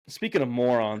Speaking of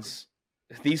morons,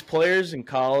 these players in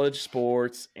college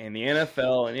sports and the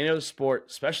NFL and any other sport,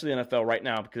 especially the NFL right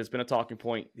now, because it's been a talking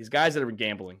point, these guys that have been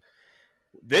gambling.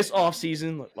 This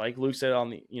offseason, like Luke said on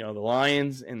the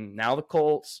Lions and now the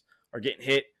Colts are getting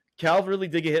hit. Calvin really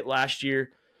did get hit last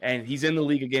year, and he's in the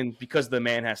league again because the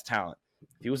man has talent.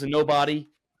 If he was a nobody,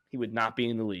 he would not be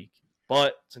in the league.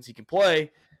 But since he can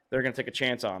play, they're going to take a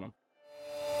chance on him.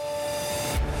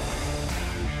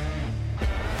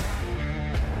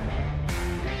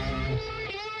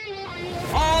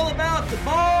 All About the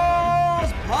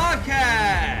Balls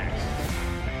podcast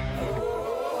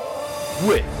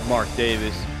with Mark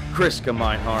Davis, Chris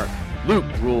Meinhardt, Luke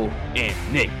Rule,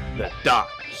 and Nick the Doc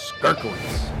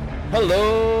Skirkowitz.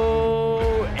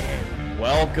 Hello and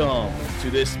welcome to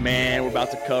this, man. We're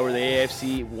about to cover the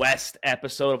AFC West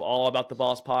episode of All About the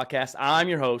Balls podcast. I'm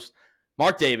your host,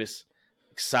 Mark Davis.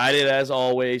 Excited as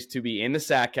always to be in the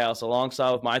Sack House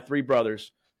alongside with my three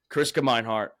brothers, Chris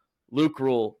Meinhardt, Luke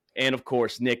Rule, and of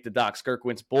course, Nick the Doc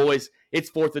Skirkowitz. Boys, it's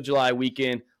 4th of July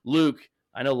weekend. Luke,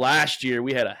 I know last year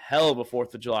we had a hell of a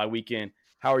 4th of July weekend.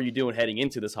 How are you doing heading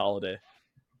into this holiday?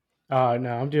 No,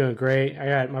 I'm doing great. I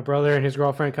got my brother and his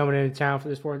girlfriend coming into town for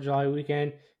this 4th of July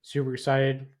weekend. Super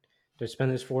excited to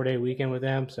spend this 4-day weekend with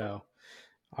them. So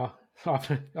off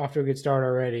to a good start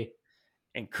already.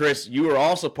 And Chris, you were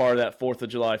also part of that 4th of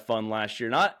July fun last year.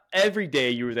 Not every day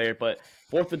you were there, but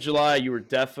 4th of July you were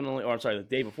definitely, the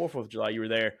day before 4th of July you were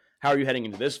there. How are you heading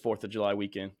into this 4th of July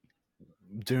weekend?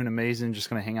 Doing amazing. Just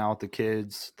going to hang out with the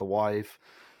kids, the wife,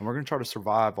 and we're going to try to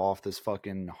survive off this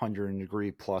fucking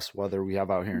 100-degree plus weather we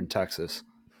have out here in Texas.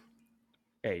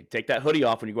 Hey, take that hoodie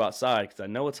off when you go outside because I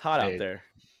know it's hot out there.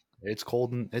 It's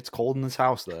cold in this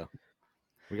house, though.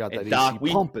 We got that Doc,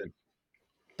 AC pumping.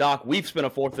 Doc, we've spent a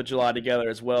 4th of July together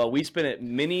as well. We spent it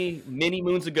many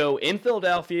moons ago in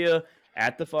Philadelphia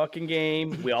at the fucking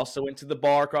game. We also went to the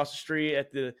bar across the street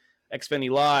at the Xfinity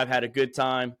Live, had a good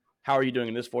time. How are you doing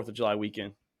in this 4th of July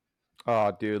weekend?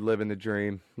 Oh, dude, living the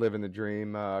dream.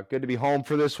 Good to be home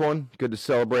for this one. Good to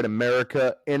celebrate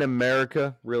America in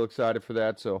America. Real excited for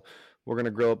that. So we're going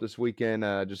to grill up this weekend,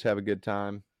 just have a good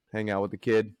time, hang out with the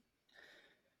kid.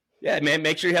 Yeah, man,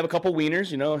 make sure you have a couple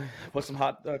wieners, put some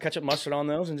hot ketchup mustard on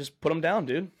those and just put them down,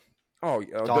 dude. Oh,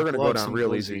 they're going to go down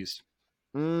real easy.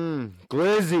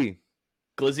 Glizzy.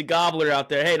 Glizzy gobbler out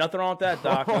there. Hey, nothing wrong with that,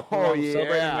 Doc. Yeah.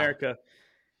 Celebrating America.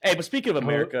 Hey, but speaking of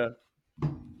America,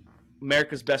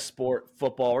 America's best sport,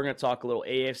 football, we're going to talk a little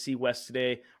AFC West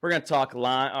today. We're going to talk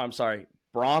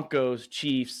Broncos,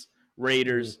 Chiefs,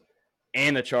 Raiders,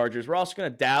 and the Chargers. We're also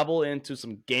going to dabble into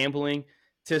some gambling.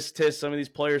 Tisk, some of these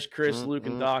players, Chris, Luke,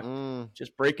 and Doc,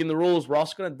 just breaking the rules. We're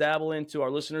also going to dabble into our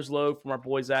listeners' load from our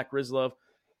boy Zach Rizlov,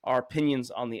 our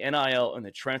opinions on the NIL and the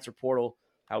transfer portal,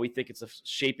 how we think it's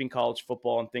shaping college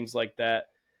football and things like that.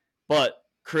 But,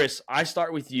 Chris, I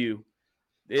start with you.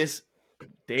 This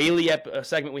daily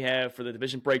segment we have for the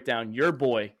division breakdown,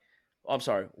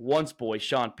 once boy,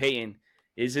 Sean Payton,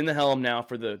 is in the helm now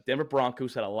for the Denver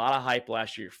Broncos. Had a lot of hype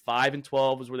last year.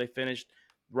 5-12 was where they finished.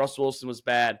 Russell Wilson was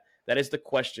bad. That is the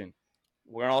question.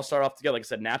 We're going to all start off together. Like I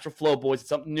said, natural flow, boys. It's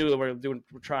something new that we're doing.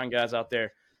 We're trying, guys, out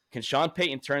there. Can Sean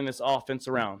Payton turn this offense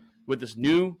around with this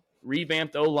new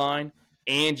revamped O-line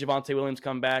and Javonte Williams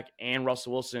come back and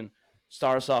Russell Wilson?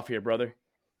 Start us off here, brother.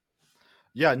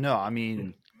 Yeah, no, I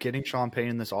mean, getting Sean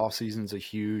Payton this offseason is a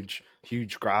huge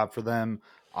grab for them.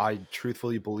 I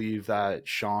truthfully believe that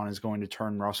Sean is going to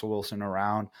turn Russell Wilson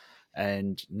around,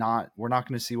 and we're not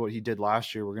going to see what he did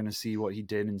last year. We're going to see what he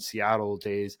did in Seattle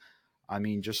days. I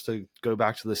mean, just to go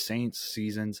back to the Saints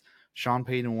seasons, Sean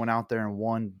Payton went out there and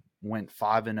went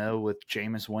 5-0 with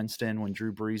Jameis Winston when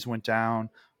Drew Brees went down,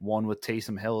 won with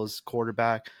Taysom Hill as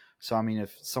quarterback. So, I mean,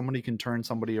 if somebody can turn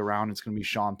somebody around, it's going to be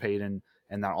Sean Payton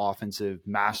and that offensive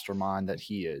mastermind that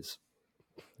he is.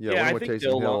 Yeah, winning with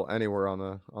Taysom Hill anywhere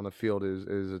on the field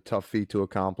is a tough feat to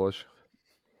accomplish.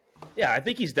 Yeah, I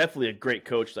think he's definitely a great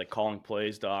coach, like calling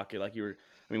plays, Doc. With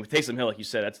Taysom Hill, like you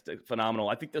said, that's phenomenal.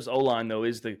 I think this O-line though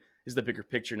is the bigger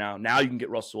picture now. Now you can get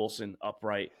Russell Wilson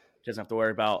upright. He doesn't have to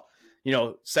worry about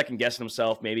second guessing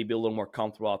himself. Maybe be a little more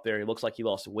comfortable out there. He looks like he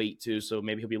lost weight too, so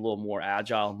maybe he'll be a little more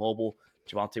agile, mobile.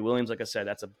 Javonte Williams, like I said,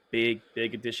 that's a big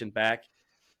addition back.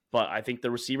 But I think the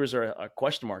receivers are a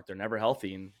question mark. They're never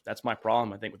healthy, and that's my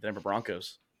problem, I think, with the Denver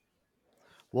Broncos.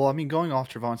 Well, I mean, going off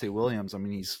Javonte Williams, I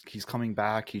mean, he's coming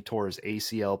back. He tore his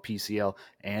ACL, PCL,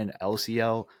 and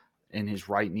LCL in his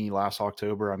right knee last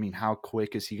October. I mean, how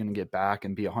quick is he going to get back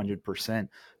and be 100%?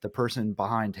 The person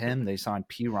behind him, they signed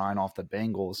P. Ryan off the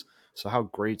Bengals. So how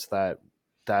great's that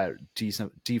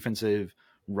decent defensive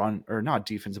run, or not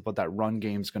defensive, but that run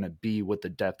game's going to be with the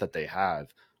depth that they have?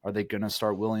 Are they going to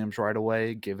start Williams right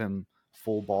away, give him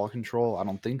full ball control? I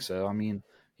don't think so. I mean,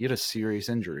 he had a serious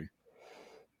injury.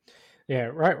 Yeah,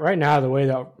 right now the way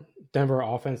the Denver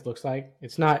offense looks like,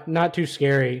 it's not too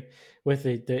scary with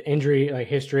the injury like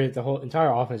history that the whole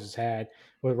entire offense has had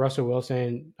with Russell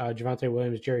Wilson, Javonte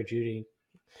Williams, Jerry Jeudy.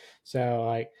 So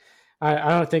like I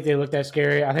don't think they look that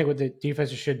scary. I think what the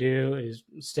defenses should do is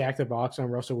stack the box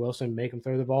on Russell Wilson, make him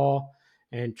throw the ball,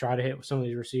 and try to hit with some of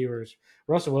these receivers.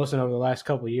 Russell Wilson over the last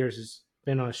couple of years has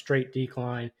been on a straight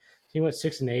decline. He went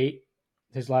 6-8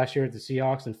 his last year at the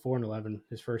Seahawks and 4-11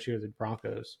 his first year at the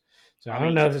Broncos. So I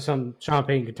don't know if it's something Sean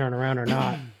Payton can turn around or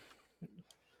not.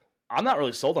 I'm not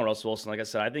really sold on Russell Wilson. Like I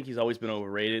said, I think he's always been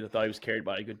overrated. I thought he was carried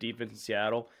by a good defense in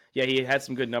Seattle. Yeah, he had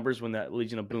some good numbers when that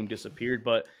Legion of Boom disappeared,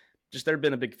 but just never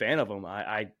been a big fan of him.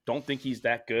 I don't think he's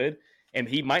that good, and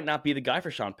he might not be the guy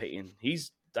for Sean Payton.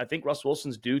 I think Russell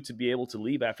Wilson's due to be able to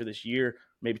leave after this year,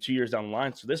 maybe 2 years down the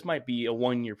line. So this might be a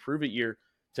 1-year prove-it year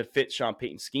to fit Sean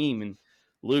Payton's scheme. And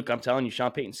Luke, I'm telling you,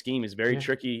 Sean Payton's scheme is very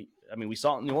tricky. I mean, we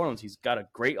saw it in New Orleans. He's got a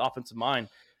great offensive mind.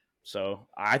 So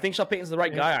I think Sean Payton's the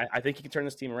right guy. I think he can turn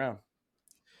this team around.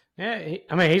 Yeah,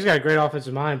 he's got a great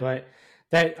offensive mind, but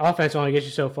that offense only gets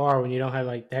you so far when you don't have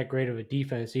like that great of a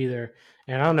defense either.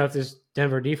 And I don't know if this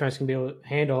Denver defense can be able to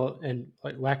handle and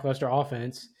like lackluster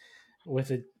offense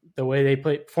with the way they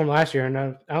performed last year. And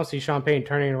I don't see Sean Payton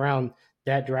turning around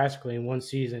that drastically in one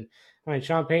season. I mean,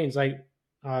 Sean Payton's like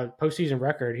postseason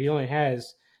record. He only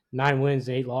has 9 wins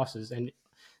and 8 losses, and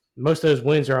most of those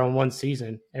wins are on one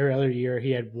season. Every other year,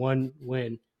 he had 1 win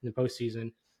in the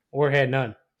postseason, or had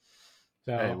none.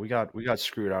 So hey, we got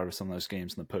screwed out of some of those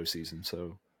games in the postseason.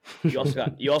 So you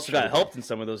also got helped in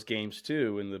some of those games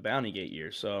too in the Bounty Gate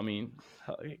year. So I mean,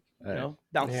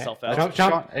 balance itself out.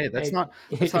 That's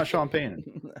not Sean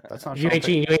Payton. That's not. You Sean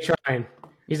Payton. You ain't trying.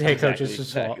 He's the head coach. It's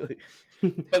his fault.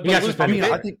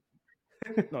 I think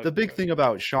the big thing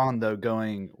about Sean though,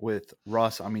 going with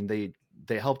Russ, I mean they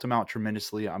helped him out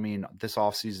tremendously. I mean, this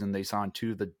offseason they signed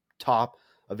 2 of the top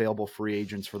available free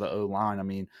agents for the O-line. I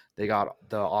mean, they got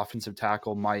the offensive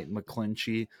tackle Mike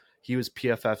McClinchy. He was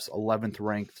PFF's 11th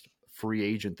ranked free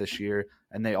agent this year,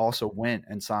 and they also went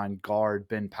and signed guard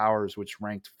Ben Powers, which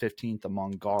ranked 15th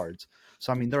among guards.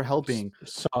 So I mean, they're helping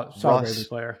Russ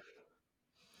player.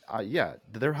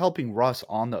 They're helping Russ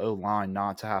on the O-line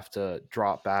not to have to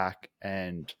drop back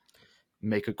and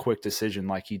make a quick decision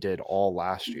like he did all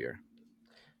last year.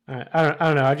 I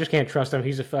don't know. I just can't trust him.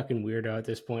 He's a fucking weirdo at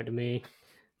this point to me.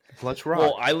 Let's rock.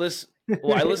 Well, I listened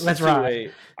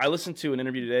to an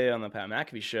interview today on the Pat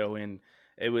McAfee show, and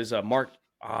it was Mark.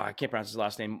 I can't pronounce his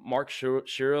last name. Mark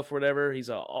Sheriff or whatever. He's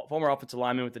a former offensive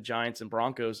lineman with the Giants and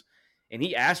Broncos, and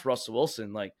he asked Russell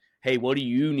Wilson, like, "Hey, what do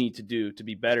you need to do to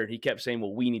be better?" And he kept saying,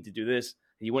 "Well, we need to do this."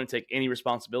 And he wouldn't take any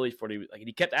responsibility for it.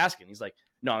 He kept asking. He's like,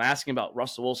 "No, I'm asking about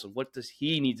Russell Wilson. What does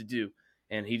he need to do?"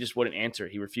 And he just wouldn't answer.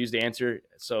 He refused to answer.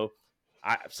 So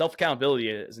self-accountability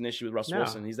is an issue with Russell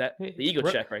Wilson. He's the ego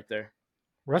check right there.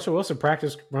 Russell Wilson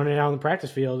practiced running out on the practice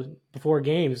field before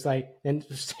games, and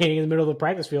standing in the middle of the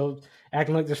practice field,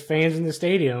 acting like there's fans in the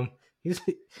stadium. He's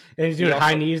doing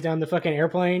high knees down the fucking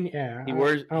airplane. Yeah, he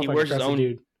wears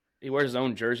his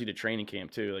own jersey to training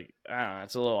camp too. Like, I don't know,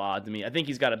 it's a little odd to me. I think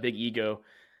he's got a big ego.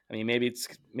 I mean, maybe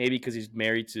because he's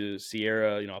married to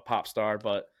Sierra, a pop star.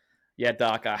 But yeah,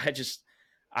 Doc,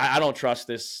 I don't trust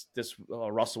this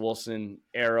Russell Wilson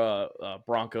era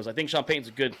Broncos. I think Sean Payton's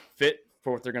a good fit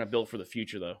for what they're going to build for the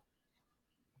future, though.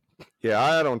 Yeah,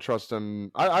 I don't trust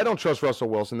him. I don't trust Russell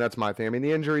Wilson. That's my thing. I mean,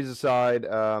 the injuries aside,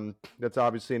 that's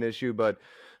obviously an issue, but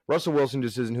Russell Wilson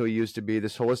just isn't who he used to be.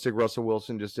 This holistic Russell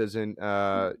Wilson just isn't,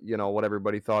 what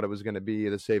everybody thought it was going to be,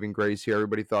 the saving grace here.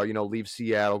 Everybody thought, leave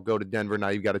Seattle, go to Denver, now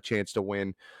you've got a chance to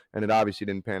win. And it obviously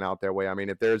didn't pan out that way. I mean,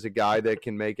 if there's a guy that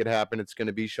can make it happen, it's going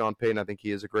to be Sean Payton. I think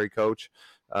he is a great coach,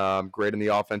 great in the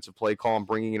offensive play call, and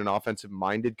bringing in an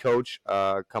offensive-minded coach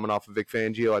coming off of Vic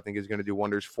Fangio, I think is going to do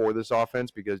wonders for this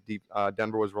offense because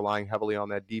Denver was relying heavily on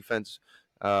that defense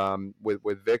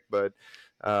with Vic, but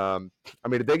I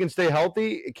mean, if they can stay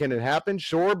healthy, can it happen?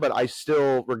 Sure, but I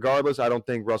still, regardless, I don't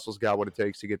think Russell's got what it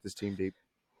takes to get this team deep.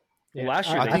 Yeah, last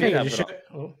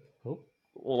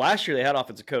year they had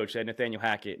offensive coach. They had Nathaniel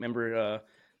Hackett. Remember,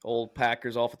 old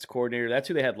Packers offensive coordinator? That's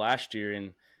who they had last year,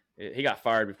 and he got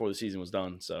fired before the season was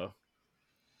done. So,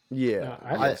 yeah,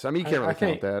 I mean, you can't really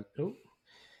count that.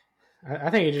 I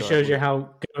think it just shows you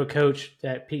how good a coach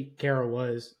that Pete Carroll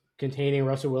was, containing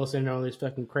Russell Wilson and all these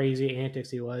fucking crazy antics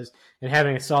he was, and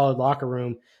having a solid locker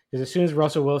room. Because as soon as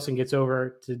Russell Wilson gets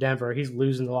over to Denver, he's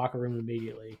losing the locker room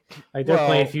immediately. Like they're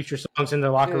playing future songs in the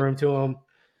locker room to him.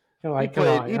 Like, come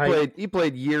on. He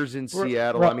played years in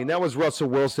Seattle. I mean, that was Russell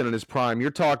Wilson in his prime. You're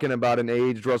talking about an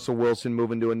aged Russell Wilson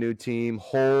moving to a new team,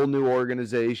 whole new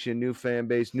organization, new fan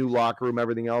base, new locker room,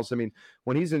 everything else. I mean,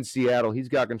 when he's in Seattle, he's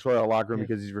got control of the locker room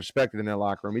because he's respected in that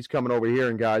locker room. He's coming over here,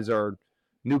 and guys are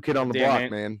new kid on the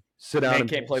block, man. Sit down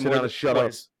and shut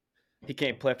up. He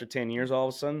can't play after 10 years all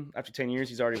of a sudden. After 10 years,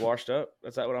 he's already washed up.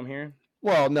 Is that what I'm hearing?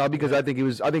 Well, no, because I think he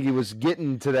was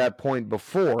getting to that point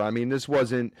before. I mean, this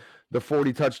wasn't the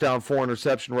 40 touchdown, 4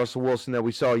 interception Russell Wilson that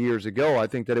we saw years ago. I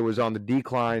think that it was on the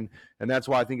decline, and that's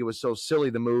why I think it was so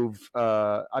silly to move.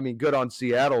 Good on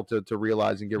Seattle to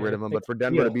realize and get rid of him, but for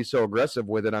Denver to be so aggressive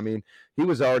with it, I mean, he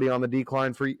was already on the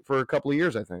decline for a couple of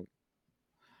years, I think.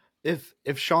 If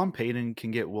Sean Payton can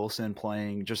get Wilson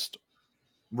playing just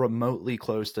remotely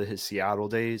close to his Seattle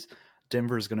days,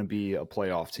 Denver's going to be a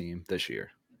playoff team this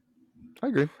year. I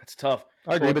agree. It's tough.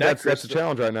 I agree, but that's the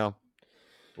challenge right now.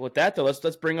 With that, though,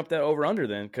 let's bring up that over-under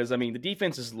then, because, I mean, the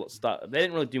defense is – they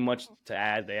didn't really do much to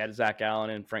add. They added Zach Allen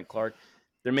and Frank Clark.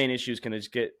 Their main issue is can they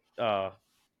just get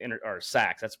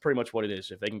sacks. That's pretty much what it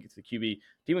is if they can get to the QB.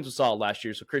 Defense was solid last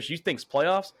year. So, Chris, you think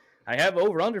playoffs? I have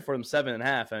over-under for them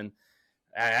 7.5, and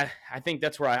I think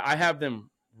that's where I have them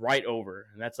right over,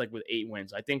 and that's like with 8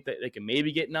 wins. I think that they can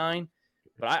maybe get 9,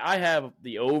 but I have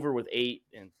the over with 8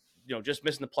 and, just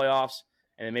missing the playoffs,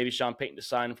 and then maybe Sean Payton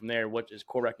deciding from there what his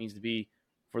quarterback needs to be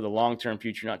for the long-term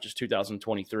future, not just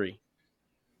 2023.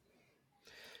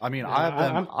 I mean,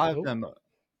 I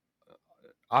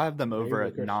have them over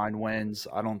at 9 wins.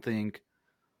 I don't think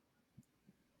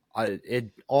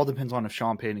it all depends on if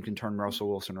Sean Payton can turn Russell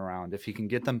Wilson around. If he can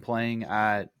get them playing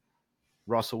at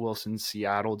Russell Wilson's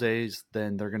Seattle days,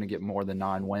 then they're going to get more than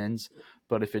 9 wins.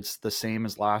 But if it's the same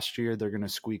as last year, they're going to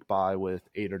squeak by with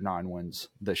 8 or 9 wins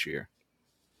this year.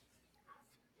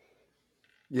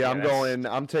 Yeah,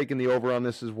 I'm taking the over on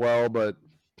this as well, but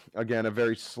again, a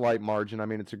very slight margin. I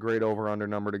mean, it's a great over-under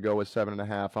number to go with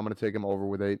 7.5. I'm going to take him over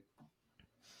with 8.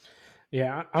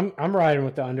 Yeah, I'm riding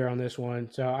with the under on this one.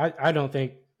 So I don't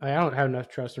have enough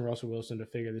trust in Russell Wilson to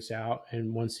figure this out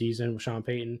in one season with Sean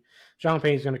Payton. Sean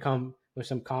Payton's going to come with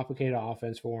some complicated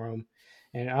offense for him,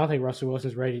 and I don't think Russell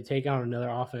Wilson's ready to take on another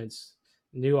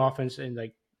new offense in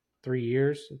like 3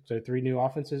 years. So 3 new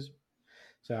offenses.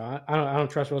 So I don't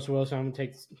trust Russell Wilson. I'm gonna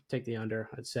take the under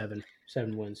at 7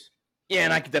 wins. Yeah,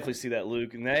 and I could definitely see that,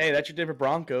 Luke. And hey, that's your Denver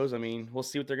Broncos. I mean, we'll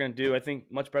see what they're gonna do. I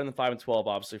think much better than 5-12,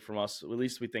 obviously from us. At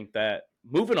least we think that.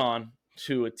 Moving on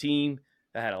to a team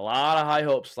that had a lot of high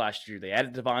hopes last year. They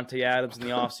added Davante Adams in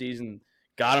the offseason,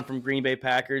 got him from Green Bay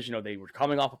Packers. They were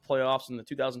coming off of playoffs in the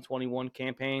 2021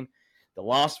 campaign. The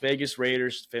Las Vegas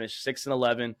Raiders finished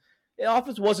 6-11. The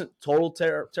offense wasn't terrible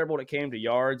when it came to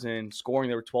yards and scoring.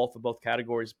 They were 12th in both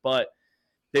categories, but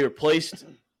they replaced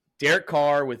Derek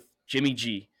Carr with Jimmy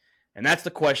G. And that's the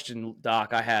question,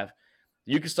 Doc, I have.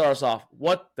 You can start us off.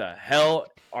 What the hell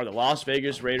are the Las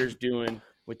Vegas Raiders doing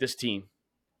with this team?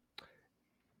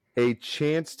 A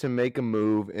chance to make a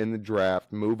move in the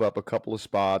draft, move up a couple of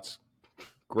spots,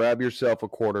 grab yourself a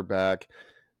quarterback,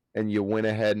 and you went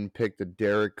ahead and picked the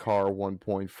Derek Carr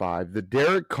 1.5. The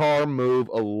Derek Carr move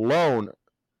alone,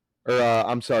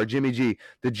 Jimmy G.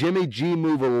 The Jimmy G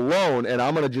move alone, and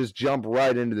I'm going to just jump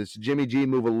right into this. Jimmy G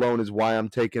move alone is why I'm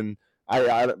taking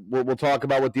we'll talk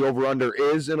about what the over-under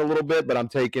is in a little bit, but I'm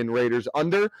taking Raiders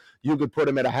under. You could put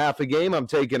him at a half a game. I'm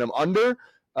taking him under.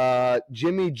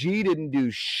 Jimmy G didn't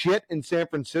do shit in San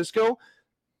Francisco.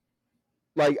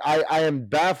 Like, I am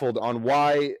baffled on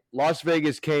why Las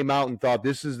Vegas came out and thought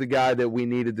this is the guy that we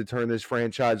needed to turn this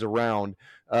franchise around,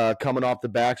 coming off the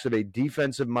backs of a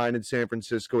defensive-minded San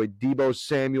Francisco, a Deebo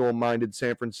Samuel-minded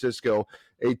San Francisco,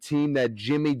 a team that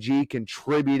Jimmy G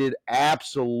contributed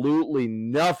absolutely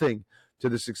nothing to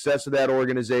the success of that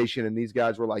organization. And these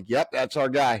guys were like, yep, that's our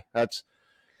guy. That's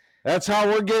how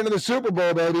we're getting to the Super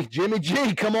Bowl, baby. Jimmy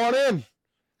G, come on in.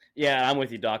 Yeah, I'm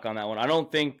with you, Doc, on that one. I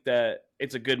don't think that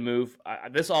it's a good move.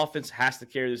 This offense has to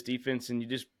carry this defense, and you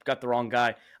just got the wrong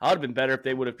guy. I would have been better if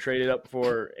they would have traded up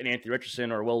for an Anthony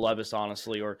Richardson or Will Levis,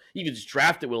 honestly, or even just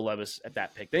drafted Will Levis at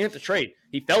that pick. They didn't have to trade.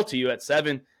 He fell to you at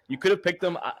 7. You could have picked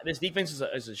them. This defense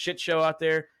is a shit show out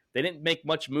there. They didn't make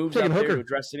much moves out there to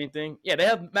address anything. Yeah, they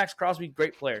have Max Crosby,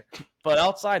 great player. But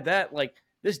outside that,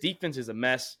 this defense is a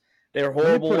mess. They're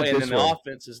horrible, and then the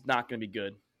offense is not going to be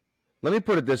good. Let me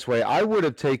put it this way. I would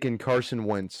have taken Carson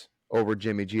Wentz over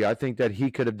Jimmy G. I think that he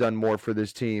could have done more for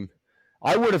this team.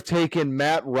 I would have taken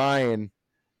Matt Ryan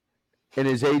in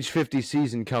his age 50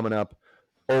 season coming up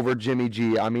over Jimmy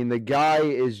G. I mean, the guy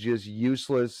is just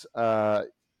useless. Davante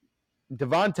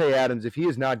Adams, if he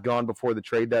is not gone before the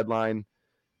trade deadline,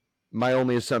 my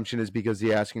only assumption is because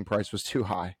the asking price was too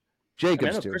high.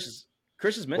 Jacobs too.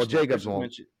 Chris has mentioned. Well, Jacobs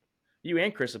won't. You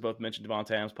and Chris have both mentioned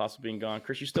Devontae Adams possibly being gone.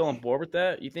 Chris, you still on board with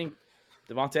that? You think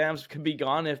Devontae Adams could be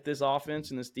gone if this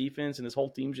offense and this defense and this whole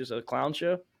team's just a clown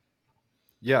show?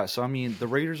 Yeah, so I mean, the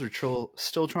Raiders are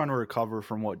still trying to recover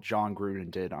from what John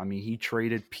Gruden did. I mean, he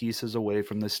traded pieces away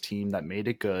from this team that made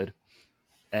it good,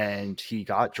 and he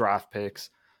got draft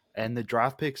picks. And the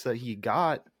draft picks that he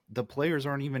got, the players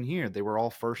aren't even here. They were all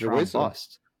first-round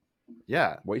busts.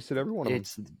 Yeah. Wasted every one of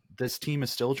them. This team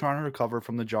is still trying to recover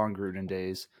from the John Gruden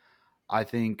days. I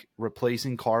think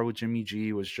replacing Carr with Jimmy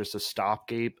G was just a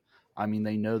stopgap. I mean,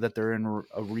 they know that they're in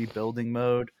a rebuilding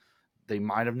mode. They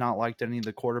might have not liked any of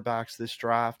the quarterbacks this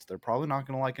draft. They're probably not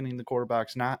going to like any of the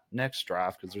quarterbacks next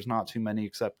draft because there's not too many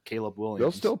except Caleb Williams.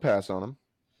 They'll still pass on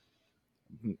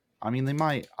them. I mean, they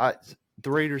might.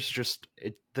 The Raiders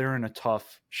they're in a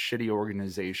tough, shitty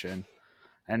organization,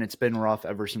 and it's been rough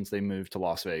ever since they moved to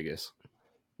Las Vegas.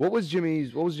 What was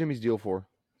Jimmy's deal for?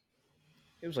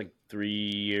 It was like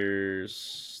 3 or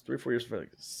 4 years for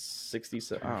like 60.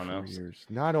 I don't know. Years.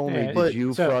 Not only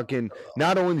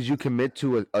did you commit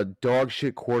to a dog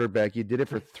shit quarterback, you did it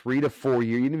for 3 to 4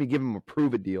 years. You didn't even give him a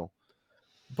prove it deal.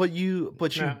 But you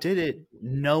did it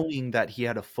knowing that he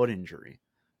had a foot injury,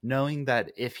 knowing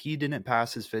that if he didn't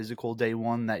pass his physical day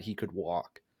one, that he could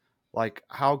walk. Like,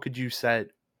 how could you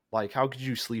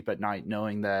sleep at night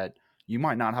knowing that you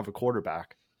might not have a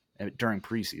quarterback during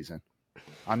preseason?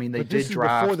 I mean, they did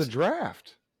draft before the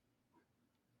draft.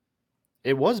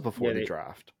 It was before the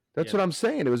draft. That's what I'm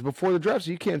saying. It was before the draft,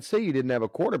 so you can't say you didn't have a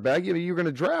quarterback. You're going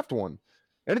to draft one,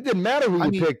 and it didn't matter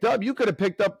who you picked up. You could have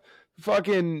picked up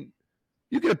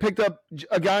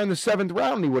a guy in the 7th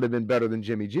round, and he would have been better than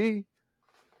Jimmy G.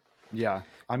 Yeah,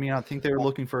 I mean, I think they were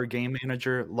looking for a game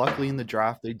manager. Luckily, in the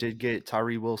draft, they did get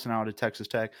Tyree Wilson out of Texas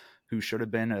Tech, who should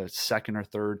have been a 2nd or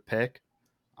 3rd pick.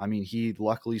 I mean, he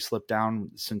luckily slipped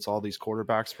down since all these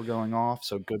quarterbacks were going off,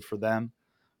 so good for them.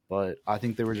 But I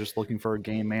think they were just looking for a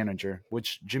game manager,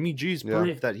 which Jimmy G's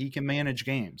proved that he can manage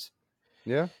games.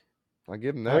 Yeah, I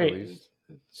give him that at least.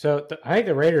 So I think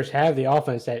the Raiders have the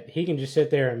offense that he can just sit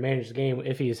there and manage the game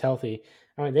if he is healthy.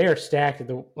 I mean, they are stacked at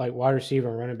the wide receiver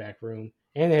and running back room,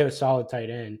 and they have a solid tight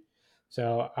end.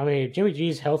 So, I mean, if Jimmy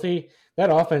G's healthy,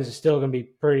 that offense is still going to be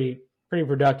pretty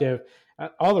productive.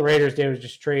 All the Raiders did was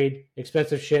just trade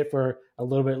expensive shit for a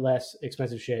little bit less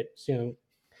expensive shit. So,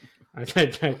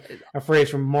 a phrase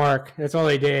from Mark. That's all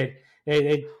they did.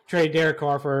 They traded Derek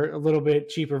Carr for a little bit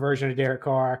cheaper version of Derek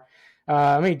Carr.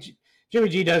 I mean, Jimmy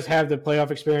G does have the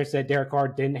playoff experience that Derek Carr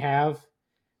didn't have.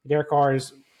 Derek Carr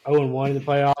is 0-1 in the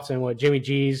playoffs, and Jimmy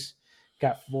G's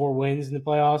got 4 wins in the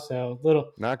playoffs. So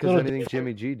not because anything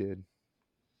Jimmy G did.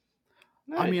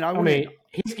 I mean,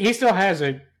 he still has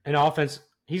an offense.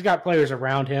 He's got players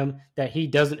around him that he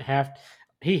doesn't have.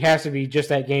 He has to be just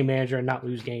that game manager and not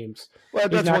lose games. Well,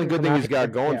 that's one good thing he's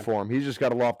got going for him. He's just got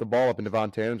to loft the ball up, and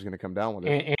Devontae Adams is going to come down with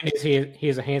it. And he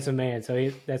is a handsome man, so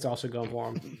that's also going for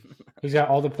him. He's got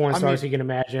all the porn stars he can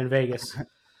imagine in Vegas.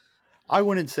 I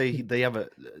wouldn't say they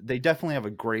definitely have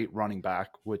a great running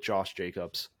back with Josh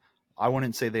Jacobs. I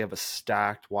wouldn't say they have a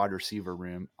stacked wide receiver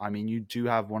room. I mean, you do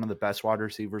have one of the best wide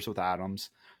receivers with Adams.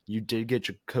 You did get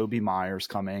Jacoby Myers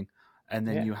coming, and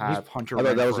then you have Hunter. I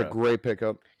thought that was a great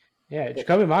pickup. Yeah,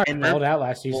 Jacoby Myers rolled out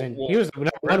last season. He was the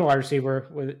number 1 wide receiver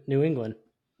with New England.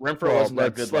 Renfro wasn't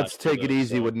that good. Let's take it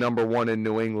easy with number 1 in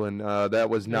New England. That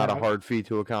was not a hard feat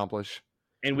to accomplish.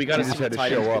 And we got to see the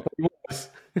tight end show up.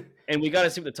 And we got to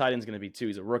see what the tight end's going to be too.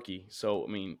 He's a rookie, so I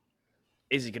mean,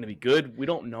 is he going to be good? We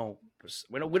don't know.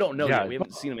 We don't know yet. We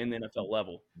haven't seen him in the NFL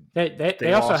level.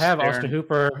 They also have Austin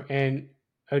Hooper and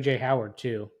OJ Howard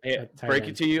too. Hey, break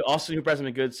it to you, Austin Hooper hasn't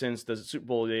been good since the Super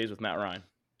Bowl days with Matt Ryan.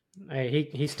 Hey,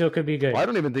 he still could be good. Well, I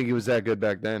don't even think he was that good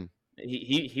back then.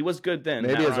 He was good then.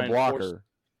 Maybe Matt as a blocker.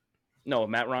 No,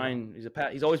 Matt Ryan.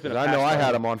 He's always been. I know I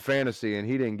had him on fantasy, and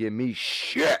he didn't give me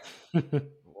shit.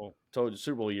 Well, told you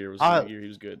Super Bowl year was the year he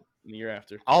was good. And the year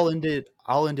after, I'll end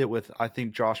it with I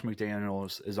think Josh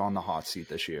McDaniels is on the hot seat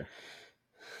this year.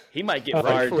 He might get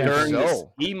fired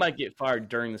He might get fired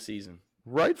during the season.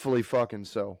 Rightfully fucking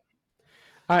so.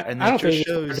 I don't think he's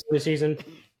fired the season.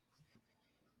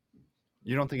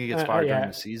 You don't think he gets fired during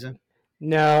the season?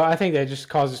 No, I think that just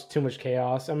causes too much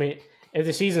chaos. I mean, if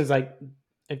the season's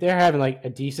if they're having a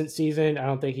decent season, I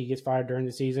don't think he gets fired during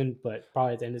the season, but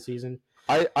probably at the end of the season.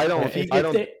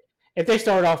 If they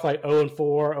start off 0-4,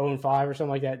 0-5 or something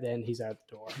like that, then he's out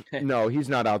the door. No, he's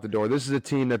not out the door. This is a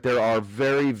team that there are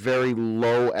very, very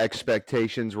low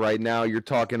expectations right now. You're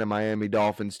talking a Miami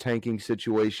Dolphins tanking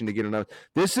situation to get another.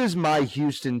 This is my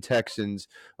Houston Texans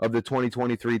of the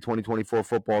 2023-2024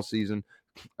 football season.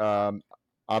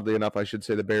 Oddly enough, I should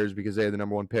say the Bears because they had the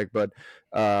number 1 pick. But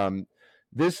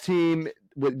this team,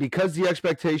 because the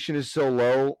expectation is so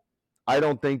low, I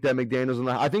don't think that McDaniels.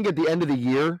 I think at the end of the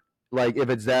year, like if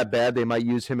it's that bad, they might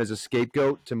use him as a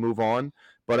scapegoat to move on.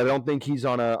 But I don't think he's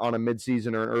on a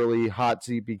midseason or an early hot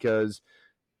seat because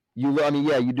you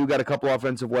do got a couple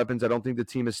offensive weapons. I don't think the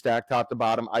team is stacked top to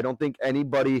bottom. I don't think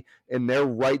anybody in their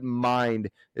right mind,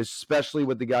 especially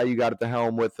with the guy you got at the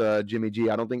helm with Jimmy G,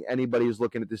 I don't think anybody is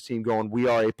looking at this team going, we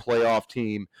are a playoff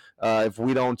team. If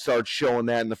we don't start showing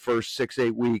that in the first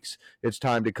 6-8 weeks, it's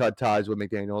time to cut ties with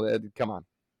McDaniel. Come on.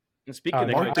 And speaking of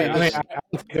Mark expectations,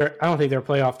 I don't think they're a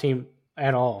playoff team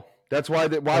at all. That's why.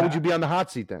 Why would you be on the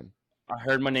hot seat then? I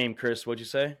heard my name, Chris. What'd you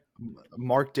say?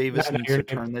 Mark Davis No, needs your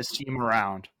to name. turn this team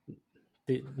around.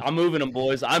 I'm moving them,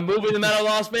 boys. I'm moving them out of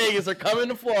Las Vegas. They're coming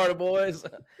to Florida, boys. No,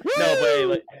 but hey,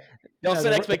 like, y'all No, set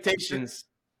the- expectations.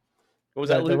 What was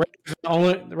that, The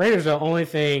Luke? Raiders are the only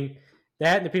thing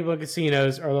that and the people in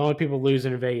casinos are the only people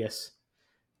losing in Vegas.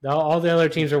 All the other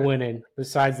teams are winning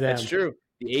besides them. That's true.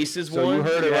 The Aces So won. you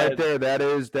heard it Yeah. right there. That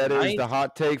is Ninth. the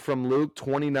hot take from Luke.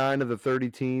 29 of the 30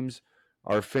 teams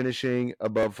are finishing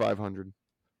above 500.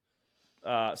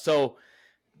 So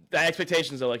the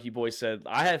expectations, though, like you boys said,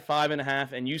 I had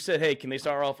 5.5, and you said, hey, can they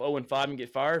start off 0-5 and get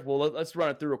fired? Well, let's run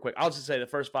it through real quick. I'll just say the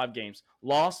first 5 games.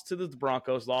 Lost to the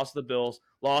Broncos, lost to the Bills,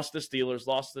 lost to the Steelers,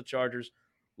 lost to the Chargers,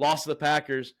 lost to the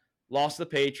Packers, lost to the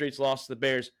Patriots, lost to the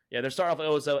Bears. Yeah, they're starting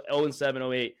off 0-7,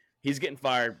 0-8. He's getting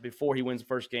fired before he wins the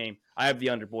first game. I have the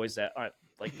under, boys, at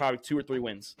like probably 2 or 3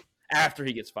 wins after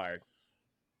he gets fired.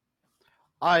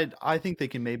 I think they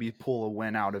can maybe pull a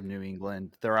win out of New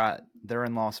England. They're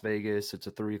in Las Vegas. It's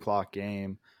a 3:00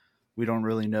 game. We don't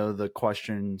really know the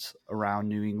questions around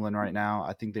New England right now.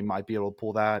 I think they might be able to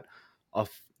pull that. A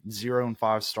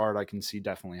 0-5 start I can see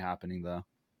definitely happening though.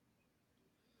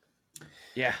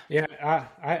 Yeah. Yeah,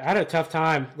 I had a tough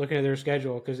time looking at their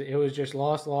schedule because it was just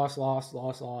loss,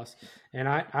 and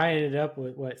I ended up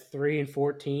with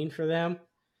 3-14 for them.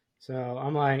 So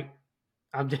I'm like,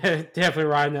 I'm definitely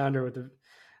riding the under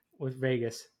with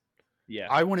Vegas. Yeah.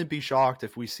 I wouldn't be shocked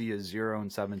if we see a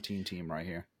 0-17 team right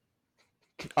here.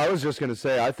 I was just going to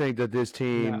say, I think that this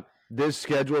team, Yeah. this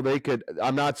schedule, they could.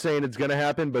 I'm not saying it's going to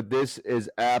happen, but this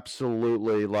is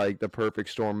absolutely like the perfect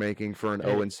storm making for an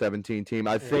 0-17 team.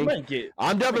 I think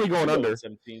I'm definitely going under.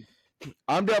 17.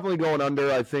 I'm definitely going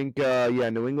under. I think,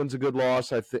 New England's a good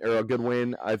loss. Or a good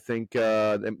win. I think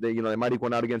they might eke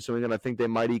one out against New England. I think they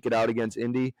might eke it out against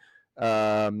Indy.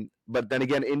 But then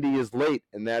again, Indy is late,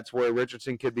 and that's where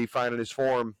Richardson could be finding his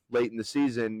form late in the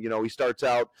season. He starts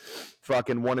out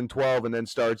fucking 1-12, and then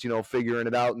starts figuring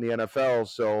it out in the NFL.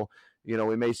 So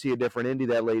we may see a different Indy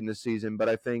that late in the season. But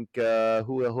I think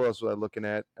who else was I looking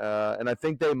at? And I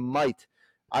think they might.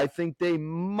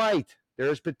 There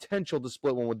is potential to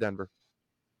split one with Denver.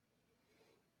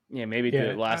 Yeah, maybe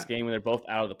the last game when they're both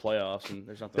out of the playoffs and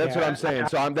there's nothing. That's what I'm saying.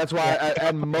 So that's why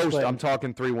at most I'm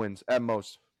talking 3 wins at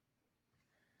most.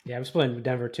 Yeah, I'm splitting with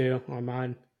Denver too on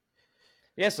mine.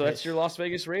 Yeah, so that's your Las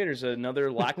Vegas Raiders.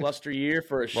 Another lackluster year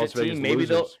for a shit Vegas team. Maybe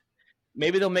losers.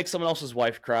 they'll make someone else's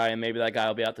wife cry, and maybe that guy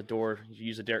will be out the door.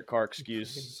 Use a Derek Carr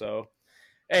excuse. So,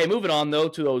 hey, moving on though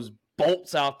to those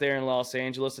Bolts out there in Los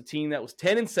Angeles, a team that was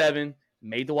 10-7,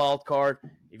 made the wild card.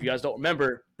 If you guys don't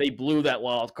remember, they blew that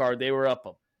wild card. They were up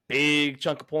a big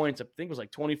chunk of points. I think it was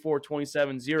like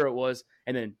 24-27-0 it was,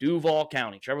 and then Duval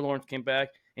County. Trevor Lawrence came back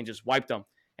and just wiped them.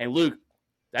 And Luke,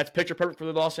 that's picture perfect for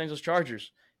the Los Angeles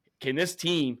Chargers. Can this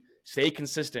team stay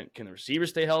consistent? Can the receivers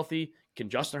stay healthy? Can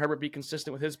Justin Herbert be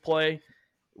consistent with his play?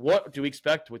 What do we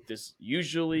expect with this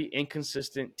usually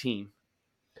inconsistent team?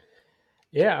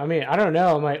 Yeah, I mean, I don't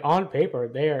know. Like on paper,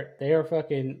 they are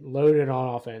fucking loaded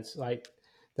on offense. Like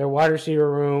their wide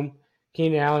receiver room,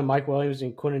 Keenan Allen, Mike Williams,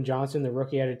 and Quentin Johnson, the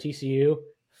rookie out of TCU,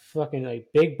 fucking like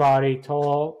big body,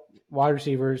 tall wide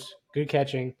receivers, good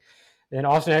catching. Then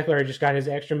Austin Eckler just got his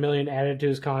extra $1 million added to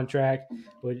his contract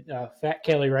with Fat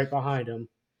Kelly right behind him.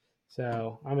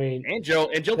 So I mean, and Joe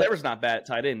Devers not bad at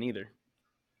tight end either.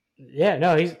 Yeah,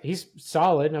 no, he's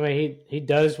solid. I mean, he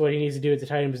does what he needs to do at the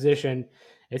tight end position.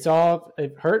 It's all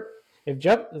if Herbert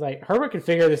can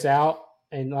figure this out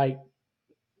and like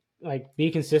be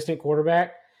consistent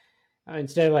quarterback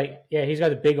instead of he's got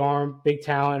the big arm, big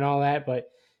talent, and all that. But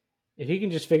if he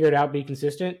can just figure it out, be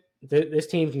consistent, this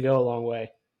team can go a long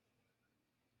way.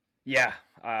 Yeah,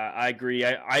 I agree.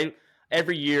 I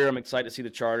every year I'm excited to see the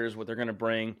Chargers, what they're going to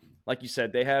bring. Like you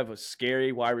said, they have a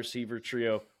scary wide receiver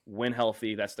trio when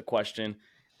healthy. That's the question.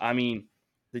 I mean,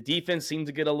 the defense seemed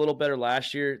to get a little better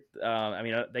last year.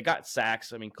 They got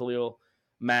sacks. I mean, Khalil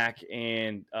Mack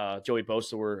and Joey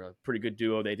Bosa were a pretty good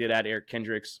duo. They did add Eric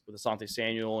Kendricks with Asante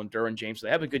Samuel and Derwin James. So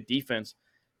they have a good defense.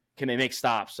 can they make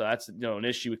stops? So that's an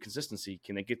issue with consistency.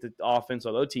 Can they get the offense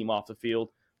or the other team off the field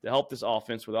to help this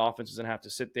offense, where the offense doesn't have to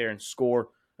sit there and score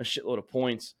a shitload of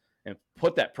points and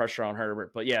put that pressure on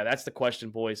Herbert? But yeah, that's the question,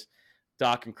 boys.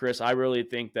 Doc and Chris, I really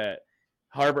think that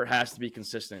Herbert has to be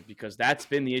consistent, because that's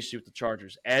been the issue with the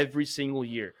Chargers every single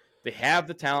year. They have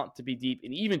the talent to be deep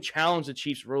and even challenge the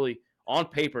Chiefs really on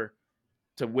paper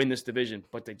to win this division,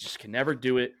 but they just can never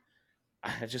do it.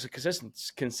 It's just a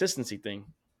consistency thing.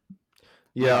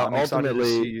 Yeah, I'm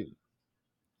ultimately,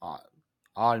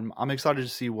 I'm excited to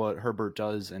see what Herbert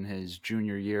does in his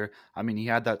junior year. I mean, he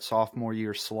had that sophomore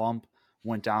year slump,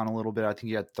 went down a little bit. I think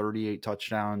he had 38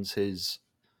 touchdowns his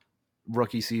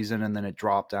rookie season, and then it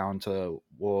dropped down to,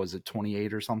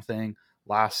 28 or something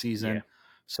last season. Yeah.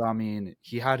 So, I mean,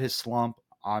 he had his slump.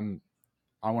 I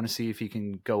want to see if he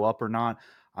can go up or not.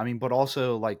 I mean, but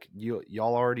also, like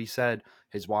y'all already said,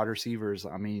 his wide receivers,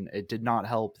 I mean, it did not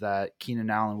help that Keenan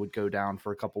Allen would go down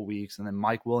for a couple weeks, and then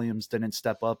Mike Williams didn't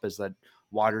step up as that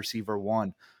wide receiver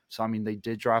one. So, I mean, they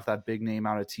did draft that big name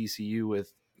out of TCU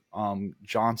with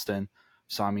Johnston.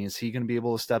 So, I mean, is he going to be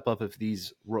able to step up if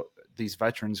these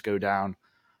veterans go down?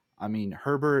 I mean,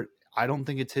 Herbert, I don't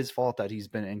think it's his fault that he's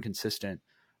been inconsistent.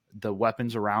 The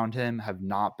weapons around him have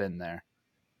not been there.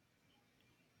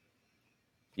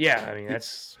 Yeah, I mean,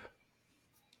 that's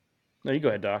 – no, you go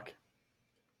ahead, Doc.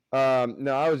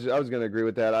 No, I was going to agree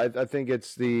with that. I think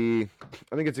it's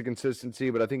a consistency,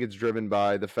 but I think it's driven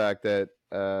by the fact that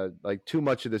like too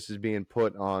much of this is being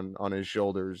put on his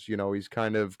shoulders. You know, he's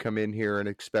kind of come in here and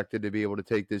expected to be able to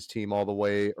take this team all the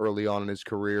way early on in his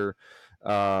career.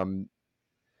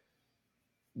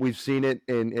 We've seen it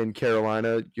in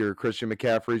Carolina. Your Christian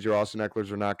McCaffreys, your Austin Eckler's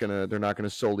they're not gonna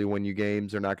solely win you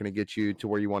games. They're not gonna get you to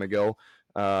where you want to go.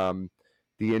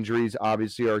 The injuries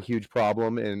obviously are a huge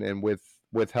problem, and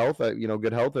with health,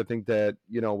 good health, I think that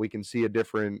we can see a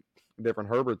different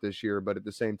Herbert this year. But at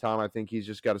the same time, I think he's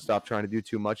just got to stop trying to do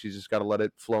too much. He's just got to let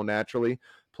it flow naturally,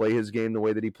 play his game the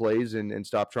way that he plays, and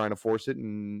stop trying to force it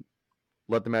and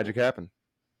let the magic happen.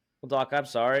 Well, Doc, I'm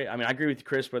sorry. I mean, I agree with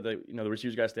Chris where the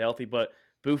receivers got to stay healthy, but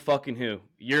boo fucking who?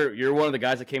 You're one of the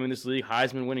guys that came in this league,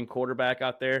 Heisman winning quarterback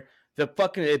out there.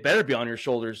 It better be on your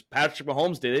shoulders. Patrick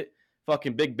Mahomes did it.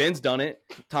 Fucking Big Ben's done it.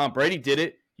 Tom Brady did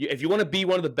it. If you want to be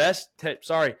one of the best,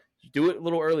 do it a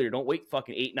little earlier. Don't wait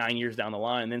fucking 8-9 years down the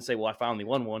line and then say, well, I finally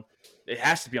won one. It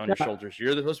has to be on your shoulders.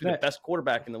 You're supposed to be the best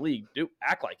quarterback in the league.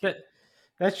 Act like it.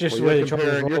 That's just the way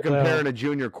you're comparing a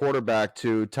junior quarterback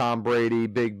to Tom Brady,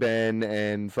 Big Ben,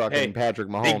 and fucking Patrick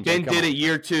Mahomes. Big Ben did it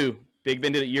year 2. Big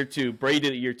Ben did it year 2. Brady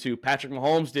did it year 2. Patrick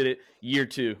Mahomes did it year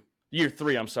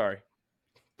 3. I'm sorry.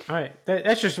 All right,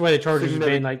 that's just the way the Chargers have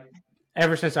been like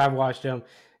ever since I've watched them.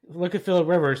 Look at Phillip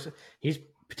Rivers; he's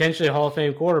potentially a Hall of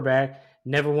Fame quarterback.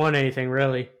 Never won anything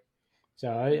really. So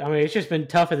I mean, it's just been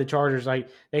tough at the Chargers. Like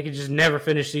they could just never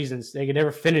finish seasons. They could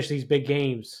never finish these big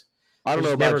games. I don't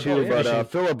know about you,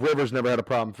 but Phillip Rivers never had a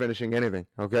problem finishing anything.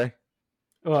 Okay.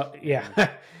 Well, yeah,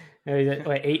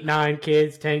 like 8, 9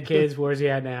 kids, 10 kids. Where's he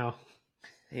at now?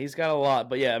 He's got a lot,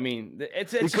 but yeah, I mean,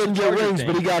 he couldn't get rings,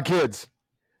 but he got kids.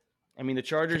 I mean, the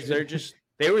Chargers,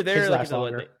 they were there like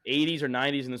the 80s or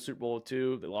 90s in the Super Bowl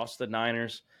too. They lost to the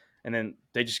Niners, and then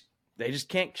they just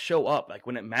can't show up like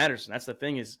when it matters. And that's the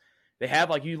thing is they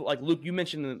have like Luke, you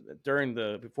mentioned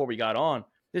before we got on,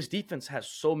 this defense has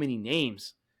so many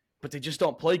names, but they just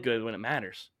don't play good when it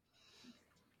matters.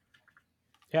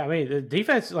 Yeah, I mean the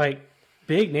defense, like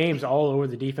big names all over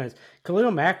the defense. Khalil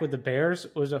Mack with the Bears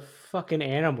was a fucking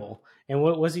animal, and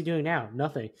what was he doing now?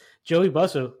 Nothing. Joey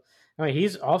Bosa, I mean,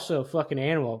 he's also a fucking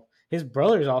animal. His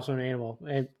brother's also an animal.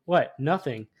 And what?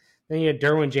 Nothing. Then you had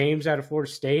Derwin James out of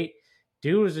Florida State.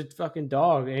 Dude was a fucking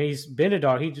dog, and he's been a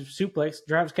dog. He just suplexed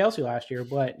Travis Kelce last year,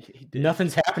 but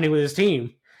nothing's happening with his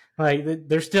team. Like,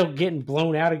 they're still getting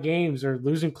blown out of games or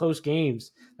losing close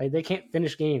games. Like, they can't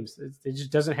finish games. It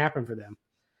just doesn't happen for them.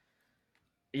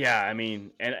 Yeah, I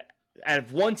mean, and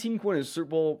if one team can win a Super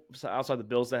Bowl outside the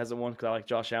Bills that hasn't won, because I like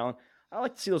Josh Allen, I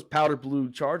like to see those powder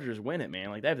blue Chargers win it, man.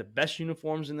 Like, they have the best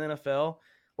uniforms in the NFL.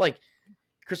 Like,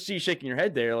 Chris, you shaking your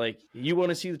head there. Like, you want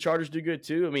to see the Chargers do good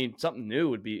too? I mean, something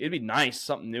new it'd be nice,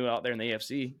 something new out there in the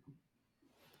AFC.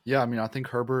 Yeah, I mean, I think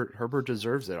Herbert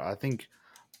deserves it.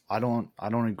 I don't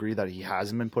agree that he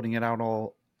hasn't been putting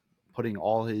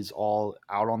all his all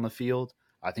out on the field.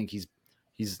 I think he's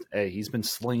been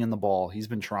slinging the ball. He's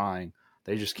been trying.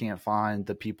 They just can't find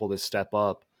the people to step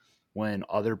up when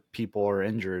other people are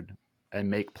injured and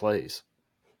make plays.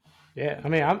 Yeah, I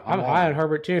mean, I'm high on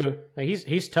Herbert too. Like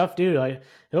he's tough dude. Like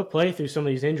he'll play through some of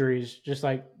these injuries, just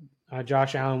like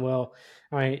Josh Allen will.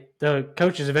 I mean, the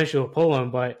coaches eventually will pull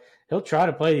him, but he'll try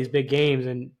to play these big games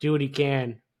and do what he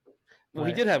can. Well,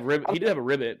 he did have a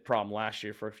ribbit problem last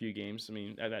year for a few games. I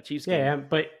mean, at that Chiefs game. Yeah,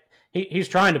 but he's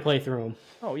trying to play through them.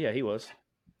 Oh yeah, he was.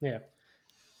 Yeah.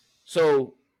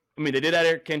 So I mean, they did add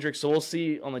Eric Kendricks, so we'll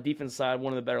see on the defense side,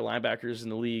 one of the better linebackers in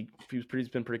the league. He's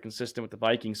been pretty consistent with the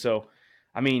Vikings. So,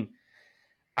 I mean,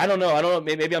 I don't know.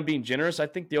 Maybe I'm being generous. I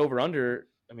think the over/under.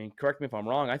 I mean, correct me if I'm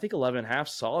wrong. I think 11.5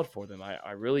 solid for them.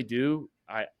 I really do.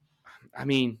 I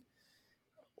mean,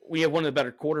 we have one of the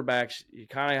better quarterbacks. You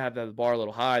kind of have the bar a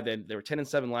little high. Then they were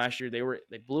 10-7 last year.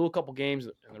 They blew a couple games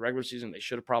in the regular season. They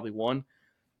should have probably won.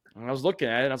 And I was looking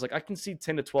at it, and I was like, I can see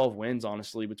 10 to 12 wins,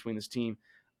 honestly, between this team.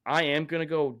 I am going to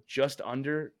go just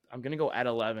under. I'm going to go at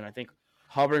 11. I think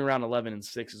hovering around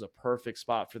 11-6 is a perfect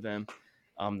spot for them.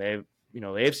 The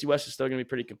AFC West is still going to be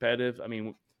pretty competitive. I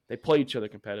mean, they play each other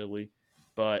competitively,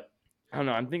 but I don't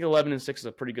know. I'm thinking 11-6 is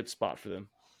a pretty good spot for them.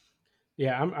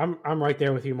 Yeah, I'm right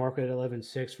there with you, Mark, at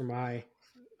 11-6 for my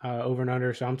over and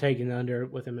under. So I'm taking the under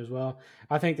with them as well.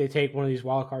 I think they take one of these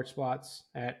wild card spots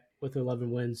with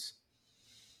 11 wins.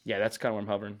 Yeah, that's kind of where I'm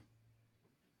hovering.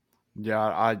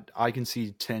 Yeah, I can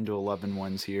see 10 to 11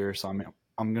 wins here, so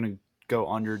I'm going to go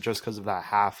under just because of that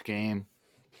half game.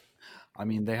 I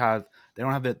mean, they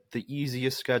don't have the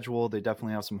easiest schedule. They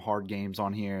definitely have some hard games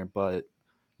on here, but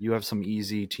you have some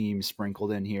easy teams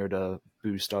sprinkled in here to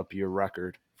boost up your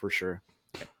record for sure.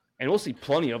 And we'll see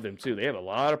plenty of them too. They have a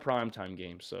lot of primetime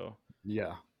games, so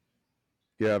yeah,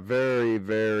 very,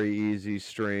 very easy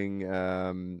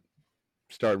string.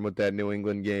 Starting with that New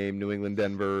England game, New England,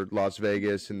 Denver, Las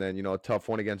Vegas, and then, a tough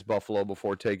one against Buffalo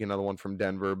before taking another one from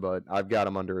Denver, but I've got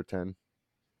them under a 10.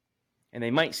 And they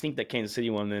might sneak that Kansas City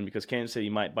one then because Kansas City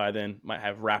might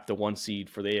have wrapped a 1 seed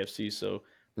for the AFC, so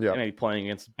they may be playing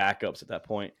against backups at that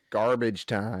point. Garbage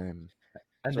time.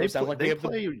 And so they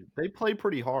play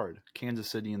pretty hard, Kansas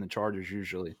City and the Chargers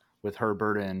usually, with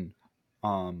Herbert and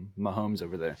Mahomes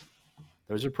over there.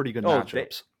 Those are pretty good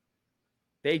matchups.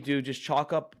 They do just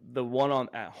chalk up the one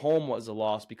at home was a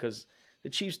loss because the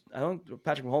Chiefs, I don't think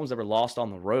Patrick Mahomes ever lost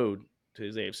on the road to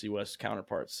his AFC West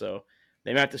counterparts. So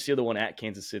they might have to steal the one at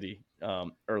Kansas City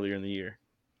earlier in the year.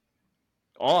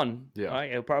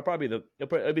 It'll probably be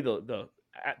the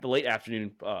late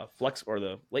afternoon flex or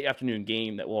the late afternoon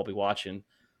game that we'll all be watching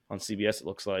on CBS. It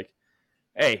looks like.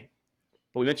 Hey,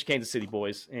 but we mentioned Kansas City,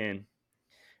 boys, and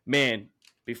man.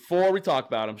 Before we talk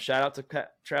about them, shout out to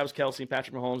Travis Kelce and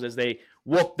Patrick Mahomes as they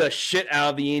whoop the shit out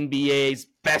of the NBA's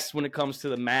best when it comes to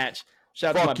the match.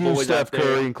 Shout out to my boys Steph out there.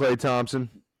 Curry and Klay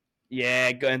Thompson.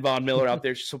 Yeah, and Von Miller out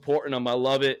there supporting them. I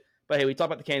love it. But hey, we talk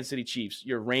about the Kansas City Chiefs.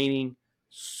 Your reigning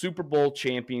Super Bowl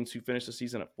champions who finished the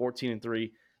season at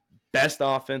 14-3. Best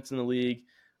offense in the league.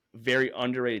 Very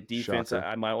underrated defense.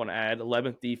 I might want to add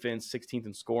 11th defense, 16th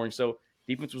in scoring. So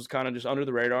defense was kind of just under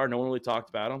the radar. No one really talked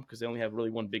about them because they only have really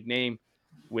one big name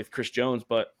with Chris Jones.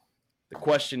 But the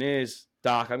question is,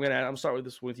 Doc, I'm gonna start with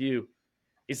this with you.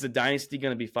 Is the dynasty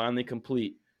going to be finally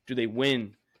complete? Do they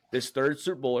win this third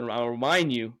Super Bowl? And I'll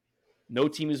remind you, no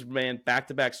team has ran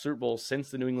back-to-back Super Bowls since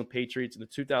the New England Patriots in the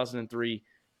 2003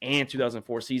 and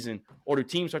 2004 season. Or do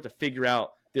teams start to figure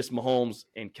out this Mahomes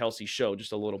and Kelce show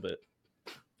just a little bit?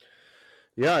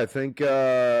 Yeah, I think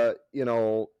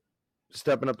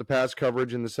stepping up the pass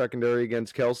coverage in the secondary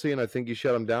against Kelce, and I think you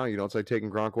shut him down. It's like taking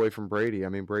Gronk away from Brady. I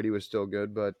mean, Brady was still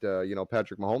good, but,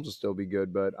 Patrick Mahomes will still be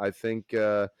good. But I think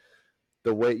the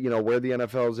way, where the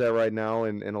NFL is at right now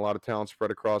and a lot of talent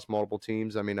spread across multiple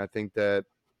teams, I mean, I think that,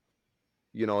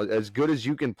 as good as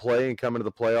you can play and come into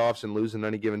the playoffs and lose on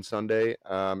any given Sunday,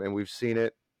 and we've seen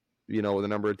it, with a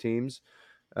number of teams,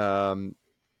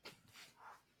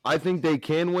 I think they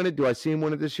can win it. Do I see him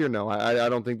win it this year? No, I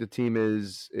don't think the team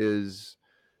is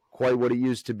quite what it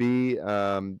used to be.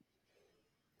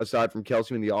 Aside from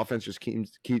Kelce, and the offense just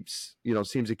seems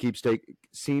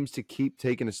to keep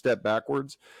taking a step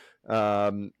backwards.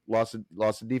 Lost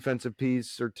a defensive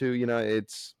piece or two.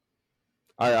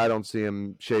 I don't see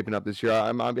him shaping up this year.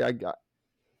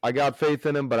 I got faith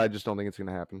in him, but I just don't think it's going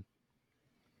to happen.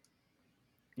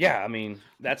 Yeah, I mean,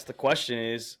 that's the question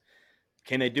is,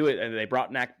 can they do it? And they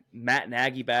brought Matt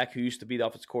Nagy back, who used to be the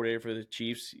offensive coordinator for the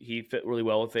Chiefs. He fit really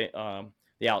well with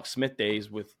the Alex Smith days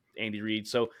with Andy Reid.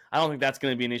 So I don't think that's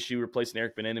going to be an issue replacing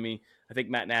Eric Bieniemy. I think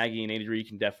Matt Nagy and Andy Reid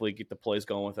can definitely get the plays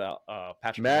going without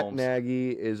Patrick Mahomes. Matt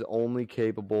Nagy is only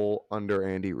capable under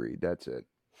Andy Reid. That's it.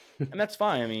 And that's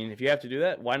fine. I mean, if you have to do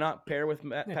that, why not pair with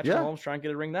Patrick Mahomes, try and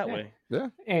get a ring that way? Yeah.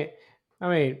 And, I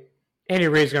mean, Andy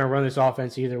Reid's going to run this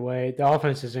offense either way. The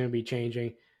offense is going to be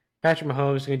changing. Patrick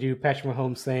Mahomes is going to do Patrick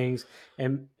Mahomes things.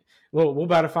 And we're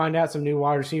about to find out some new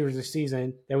wide receivers this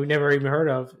season that we never even heard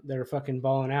of that are fucking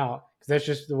balling out. Because that's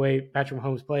just the way Patrick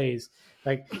Mahomes plays.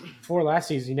 Like, before last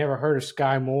season, you never heard of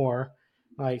Sky Moore.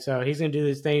 Like, so he's going to do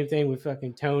the same thing with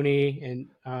fucking Tony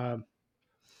and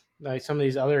like some of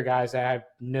these other guys that I have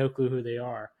no clue who they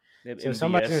are. So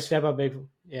somebody's going to step up big.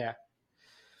 Yeah.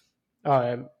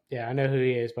 Oh, yeah, I know who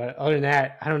he is. But other than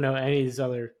that, I don't know any of these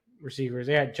other receivers.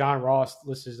 They had John Ross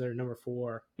listed as their number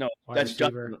 4. No, that's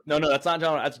Justin. No, that's not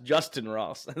John. That's Justin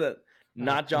Ross.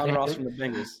 Not John Ross from the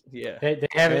Bengals. Yeah. They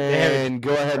haven't.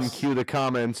 Go ahead and cue the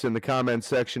comments in the comment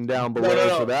section down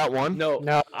below for that one. No.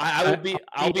 I'll be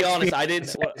honest. I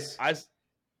didn't.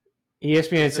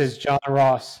 ESPN says John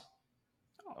Ross.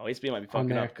 Oh, ESPN might be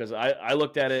fucking up because I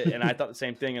looked at it and I thought the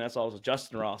same thing, and that's all it was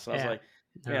Justin Ross. And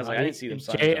I was like, I didn't see them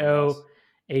sign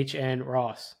JOHN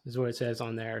Ross is what it says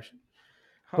on there.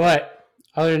 Huh. But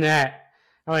other than that,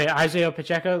 I mean, Isaiah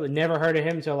Pacheco, never heard of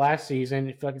him until last season.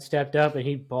 He fucking stepped up and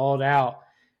he balled out.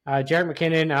 Jarrett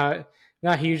McKinnon,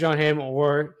 not huge on him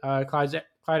or Clyde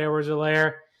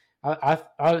Edwards-Helaire. I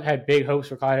had big hopes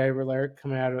for Clyde Edwards-Helaire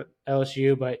coming out of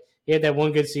LSU, but he had that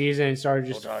one good season and started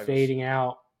just fading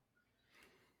out.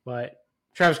 But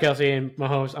Travis Kelce and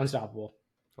Mahomes, unstoppable.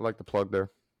 I like the plug there.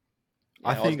 Yeah,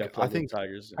 I think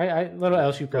Tigers. Little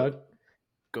LSU plug.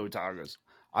 Go Tigers.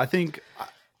 I think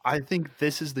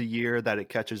this is the year that it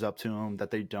catches up to them that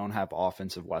they don't have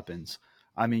offensive weapons.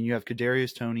 I mean, you have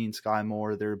Kadarius Toney and Sky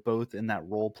Moore. They're both in that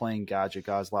role-playing gadget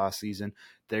guys last season.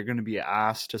 They're going to be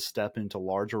asked to step into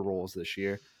larger roles this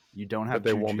year. You don't have. But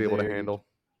they won't be able to handle.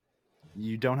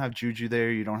 You don't have Juju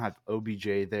there. You don't have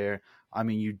OBJ there. I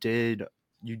mean, you did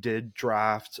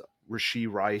draft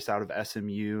Rashee Rice out of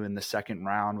SMU in the second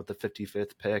round with the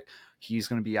 55th pick. He's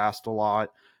going to be asked a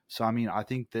lot. So, I mean, I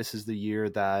think this is the year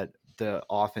that the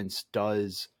offense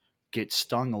does get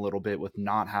stung a little bit with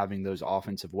not having those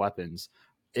offensive weapons.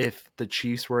 If the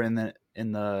Chiefs were in the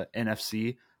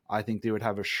NFC, I think they would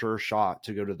have a sure shot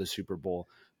to go to the Super Bowl.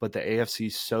 But the AFC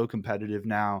is so competitive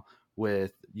now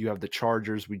with you have the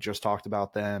Chargers, we just talked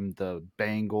about them, the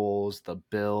Bengals, the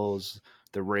Bills,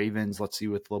 the Ravens. Let's see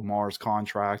with Lamar's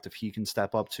contract, if he can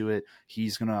step up to it,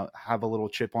 he's going to have a little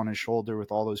chip on his shoulder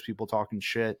with all those people talking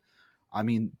shit. I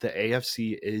mean, the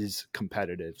AFC is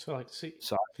competitive. So I like to see.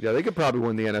 So yeah, they could probably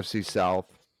win the NFC South.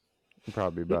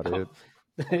 Probably about it.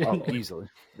 Easily.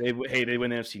 They win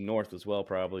the NFC North as well,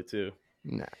 probably too.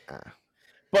 Nah.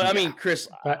 But I mean, Chris,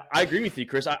 I agree with you,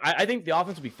 Chris. I think the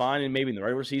offense will be fine, and maybe in the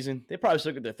regular season they probably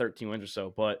still get their 13 wins or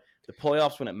so. But the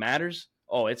playoffs, when it matters,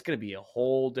 it's going to be a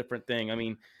whole different thing. I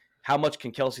mean, how much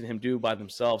can Kelsey and him do by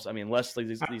themselves? I mean, unless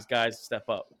these guys step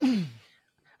up.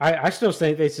 I still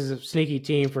think this is a sneaky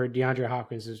team for DeAndre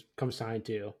Hopkins to come sign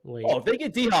to. Late. Oh, if they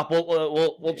get D-Hop,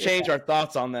 we'll change our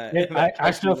thoughts on that.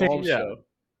 I still think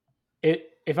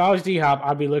if I was D-Hop,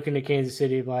 I'd be looking to Kansas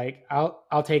City like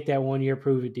I'll take that 1 year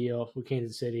prove it deal with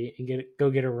Kansas City and go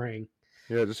get a ring.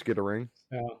 Yeah, just get a ring.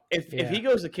 So, if he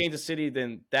goes to Kansas City,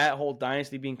 then that whole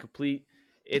dynasty being complete,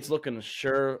 it's looking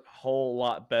a whole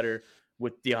lot better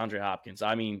with DeAndre Hopkins.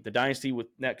 I mean, the dynasty you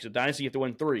have to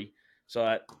win 3.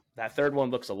 So that third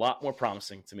one looks a lot more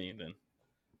promising to me then.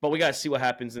 But we got to see what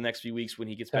happens in the next few weeks when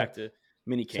he gets back to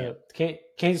minicamp. So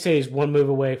Kansas City is one move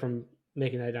away from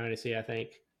making that dynasty, I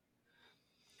think.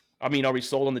 I mean, are we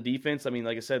sold on the defense? I mean,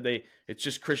 like I said, it's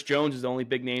just Chris Jones is the only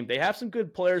big name. They have some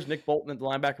good players. Nick Bolton at the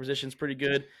linebacker position is pretty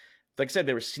good. Like I said,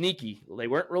 they were sneaky. They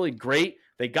weren't really great.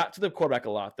 They got to the quarterback a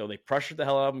lot, though. They pressured the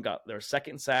hell out of him, got their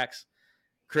second sacks.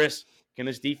 Chris, can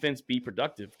this defense be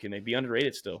productive? Can they be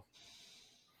underrated still?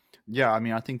 Yeah, I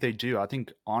mean, I think they do. I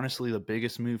think, honestly, the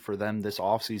biggest move for them this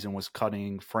offseason was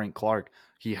cutting Frank Clark.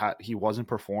 He wasn't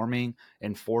performing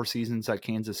in 4 seasons at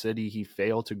Kansas City. He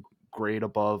failed to grade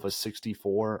above a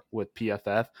 64 with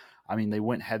PFF. I mean, they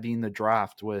went heavy in the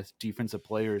draft with defensive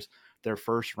players. Their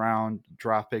first round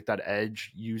draft pick, that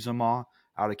edge, Uzomah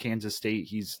out of Kansas State,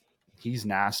 he's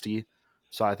nasty.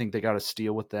 So I think they got a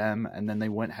steal with them. And then they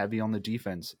went heavy on the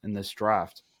defense in this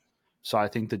draft. So I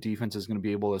think the defense is going to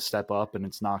be able to step up, and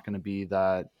it's not going to be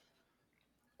that,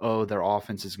 their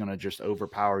offense is going to just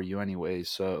overpower you anyways.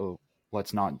 So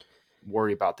let's not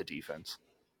worry about the defense.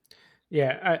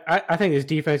 Yeah, I think this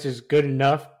defense is good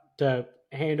enough to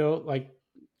handle,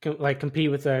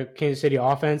 compete with the Kansas City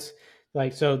offense.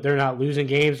 So they're not losing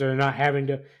games. They're not having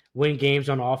to win games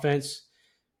on offense.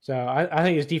 So I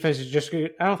think this defense is just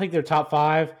good. I don't think they're top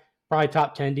 5, probably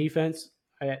top 10 defense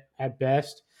at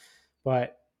best.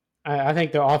 But I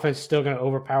think the offense is still going to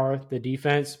overpower the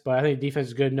defense. But I think the defense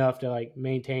is good enough to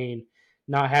maintain,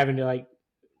 not having to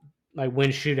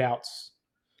win shootouts.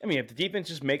 I mean, if the defense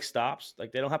just makes stops, they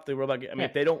don't have to worry about.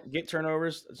 If they don't get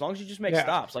turnovers, as long as you just make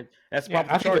stops, that's the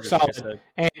problem. I think solid.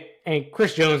 And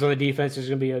Chris Jones on the defense is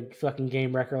going to be a fucking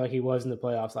game wrecker like he was in the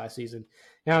playoffs last season.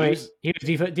 Now, he was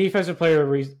defensive player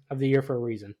of the year for a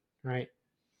reason, right?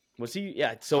 Was he?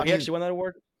 Yeah. So he actually won that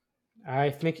award.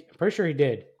 I'm pretty sure he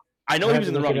did. I know he was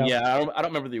in the running. Yeah, I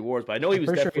don't remember the awards, but I know he was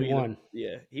definitely sure he won.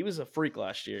 He was a freak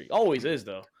last year. He always is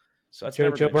though. So that's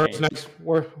Joe Burrow's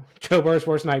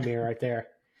worst nightmare right there.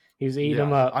 He's eating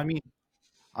him up. I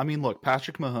mean, look,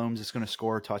 Patrick Mahomes is going to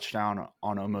score a touchdown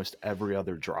on almost every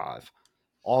other drive.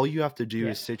 All you have to do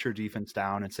is sit your defense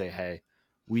down and say, "Hey,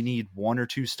 we need 1 or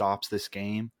 2 stops this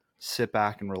game. Sit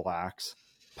back and relax."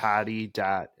 Patty,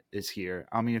 Dat is here.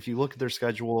 I mean, if you look at their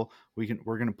schedule, we're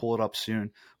going to pull it up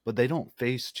soon, but they don't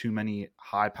face too many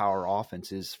high power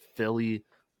offenses. Philly,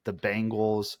 the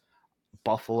Bengals,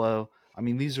 Buffalo. I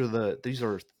mean, these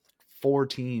are 3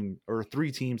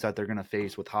 teams that they're going to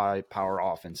face with high power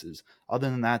offenses. Other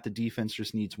than that, the defense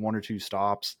just needs 1 or 2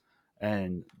 stops,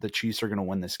 and the Chiefs are going to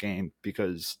win this game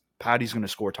because Patty's going to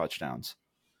score touchdowns.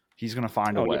 He's going to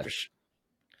find a way. Yeah,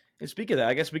 and speaking of that,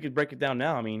 I guess we could break it down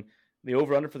now. I mean, the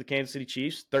over-under for the Kansas City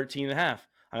Chiefs, 13.5. Like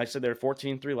I said, they were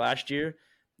 14-3 last year.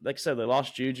 Like I said, they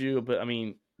lost Juju, but, I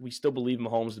mean, we still believe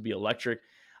Mahomes to be electric.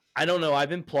 I don't know. I've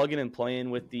been plugging and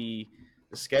playing with the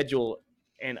schedule,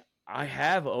 and I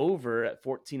have over at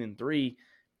 14-3.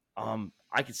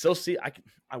 I can still see.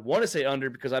 I want to say under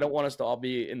because I don't want us to all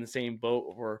be in the same boat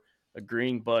or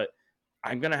agreeing, but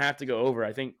I'm gonna have to go over.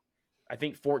 I think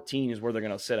 14 is where they're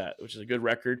gonna sit at, which is a good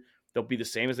record. They'll be the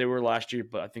same as they were last year,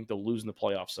 but I think they'll lose in the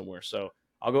playoffs somewhere. So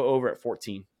I'll go over at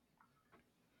 14.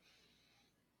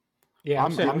 Yeah,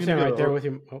 I'm sitting right there with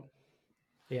you. Oh,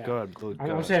 yeah, go ahead.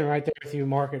 I'm sitting right there with you,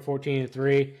 Mark, at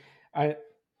 14-3.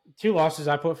 2 losses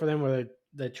I put for them were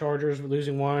the Chargers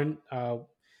losing one,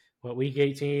 week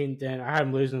 18. Then I had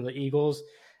them losing to the Eagles.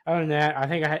 Other than that, I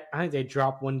think they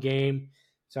dropped 1 game,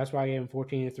 so that's why I gave them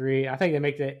 14-3. I think they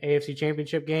make the AFC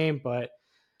Championship game, but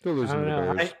they're losing to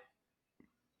the Bears.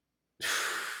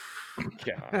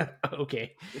 God.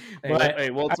 Okay.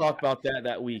 Hey, we'll talk about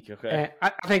that week, okay?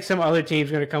 I think some other team's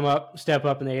going to step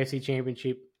up in the AFC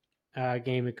Championship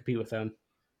game and compete with them.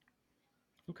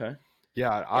 Okay.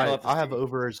 Yeah, I have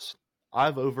overs. I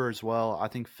have over as well. I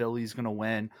think Philly's going to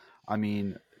win. I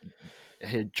mean,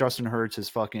 Justin Hurts is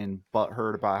fucking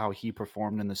butthurt about how he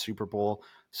performed in the Super Bowl,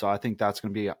 so I think that's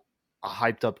going to be a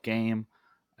hyped up game.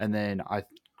 And then I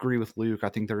agree with Luke. I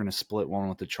think they're going to split one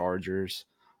with the Chargers.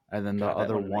 And then the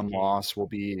other one loss will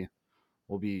be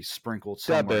sprinkled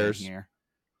somewhere in here.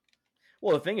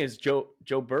 Well, the thing is, Joe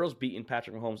Burrow's beaten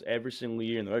Patrick Mahomes every single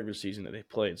year in the regular season that they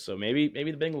played. So maybe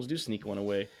the Bengals do sneak one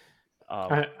away.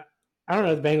 I don't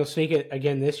know if the Bengals sneak it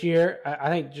again this year. I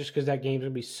think just because that game's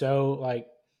gonna be so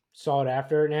sought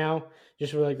after now,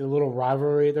 just for the little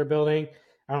rivalry they're building.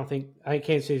 I think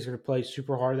Kansas City's gonna play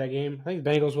super hard that game. I think the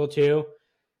Bengals will too.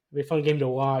 It'll be a fun game to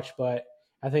watch, but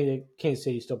I think that Kansas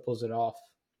City still pulls it off.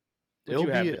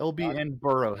 It'll be in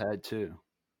Burrowhead too.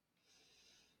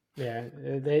 Yeah,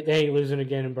 they ain't losing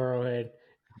again in Burrowhead.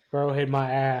 Burrowhead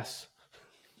my ass.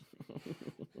 What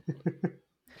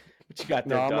you got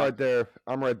there? No, I'm right there.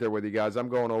 I'm right there with you guys. I'm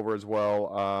going over as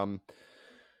well.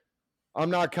 I'm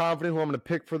not confident who I'm going to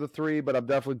pick for the 3, but I'm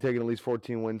definitely taking at least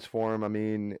 14 wins for him. I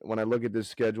mean, when I look at this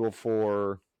schedule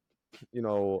for,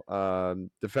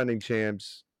 defending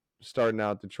champs, starting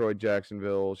out Detroit,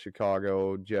 Jacksonville,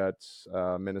 Chicago, Jets,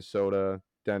 Minnesota,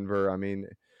 Denver. I mean,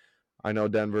 I know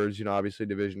Denver's, obviously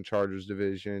division, Chargers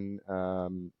division,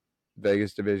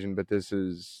 Vegas division, but this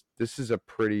is a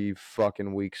pretty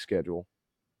fucking weak schedule.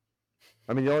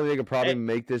 I mean, the only thing that could probably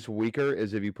make this weaker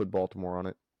is if you put Baltimore on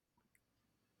it.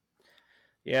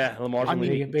 Yeah, Lamar's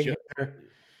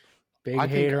big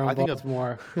hater on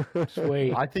Baltimore.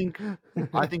 Sweet. I think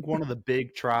one of the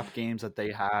big trap games that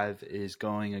they have is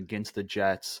going against the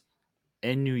Jets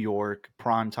in New York,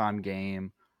 primetime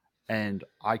game. And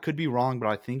I could be wrong, but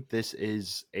I think this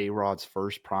is A-Rod's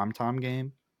first primetime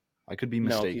game. I could be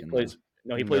mistaken.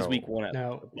 He plays week 1 at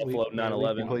Buffalo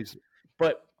 9-11.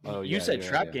 But you said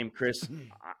trap game, Chris.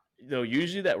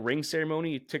 Usually that ring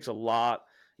ceremony takes a lot,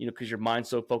 because your mind's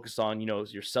so focused on,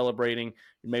 you're celebrating,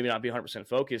 you maybe not be 100%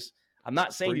 focused. I'm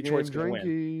not saying Detroit's going to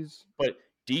win, but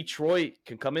Detroit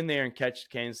can come in there and catch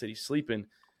Kansas City sleeping,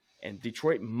 and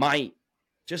Detroit might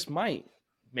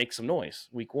make some noise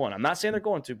week 1. I'm not saying they're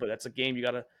going to, but that's a game you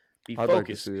got to be focused. I'd like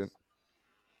to see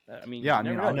it.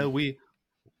 I know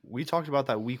we talked about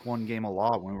that week 1 game a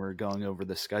lot when we were going over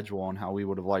the schedule and how we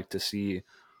would have liked to see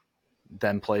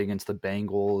them play against the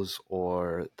Bengals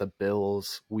or the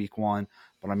Bills week 1.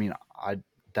 But I mean,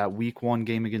 that week 1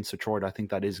 game against Detroit, I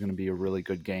think that is going to be a really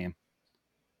good game.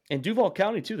 And Duval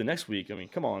County too the next week. I mean,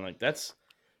 come on, that's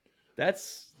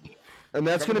and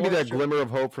that's going to be that glimmer of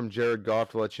hope from Jared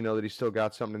Goff to let you know that he's still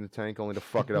got something in the tank, only to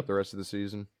fuck it up the rest of the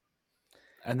season.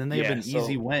 And then they have an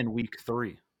easy win week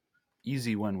 3.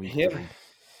 Easy win week 3.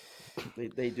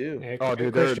 They do. Yeah, Oh,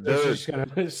 dude, Chris they're just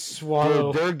gonna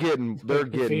swallow. they're getting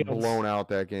Fields. blown out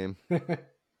that game.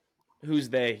 Who's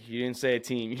they? You didn't say a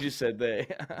team. You just said they.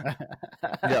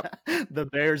 Yep. The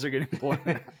Bears are getting blown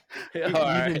out. All You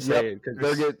right. can say it,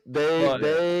 'cause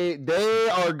They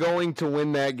are going to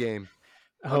win that game.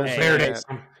 Oh, Hey, Bear man. Days.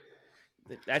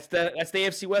 That's the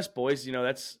AFC West, boys. You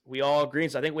know, we all agree.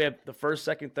 So I think we have the first,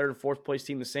 second, third, and fourth place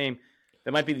team the same.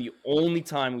 That might be the only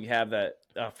time we have that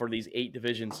for these 8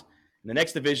 divisions. In the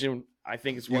next division, I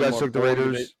think it's You one guys more took the boring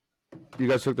Raiders. You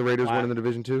guys took the Raiders Wow. winning the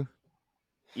division too.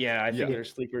 Yeah, I think Yeah. they're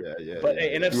sleeper. Yeah, But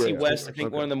hey, NFC Yeah. West, I think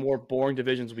Okay. one of the more boring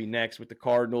divisions will be next with the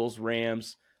Cardinals,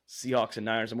 Rams, Seahawks, and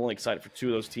Niners. I'm only excited for 2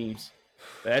 of those teams.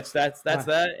 That's that.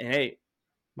 And hey,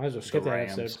 Might as well skip The that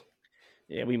Rams. episode.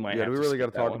 yeah, we might. Yeah, have do we to really got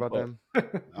skip to that talk one, about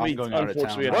but them? I'm going out of town.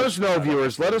 unfortunately, Let us know,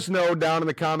 viewers. Let us know down in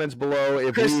the comments below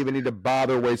if Chris- we even need to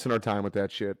bother wasting our time with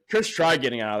that shit. Chris tried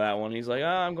getting out of that one. He's like,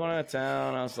 I'm going out of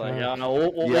town. I was like, Yeah. no,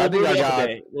 we'll Yeah, I move think I it up got- a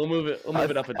day. We'll move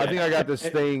it up a day. I think I got this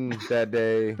thing that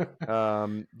day.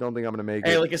 Don't think I'm gonna make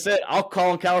Hey, it. like I said, I'll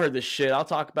call Cowherd this shit. I'll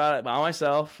talk about it by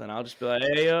myself, and I'll just be like,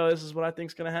 "Hey, yo, this is what I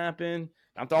think's gonna happen."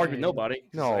 I'm to argue with nobody.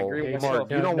 'Cause I No, agree with Mark, myself.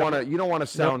 no, you don't no- want to. You don't want to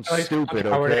sound nobody likes stupid,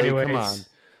 Howard okay? Come anyways. on.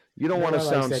 You don't want to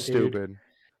Nobody likes sound that dude. stupid.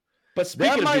 But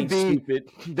speaking of might being be-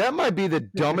 stupid, That might be the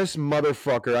dumbest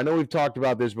motherfucker. I know we've talked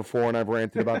about this before, and I've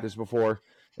ranted about this before,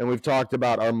 and we've talked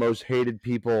about our most hated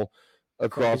people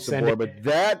across the Send board. it.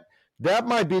 But that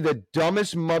might be the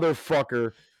dumbest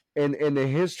motherfucker in the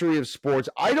history of sports.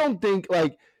 I don't think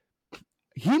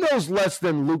he knows less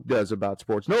than Luke does about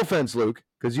sports. No offense, Luke,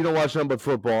 because you don't watch nothing but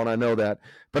football, and I know that.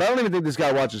 But I don't even think this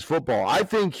guy watches football. I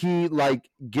think he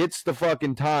gets the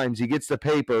fucking Times, he gets the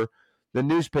paper, the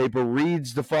newspaper,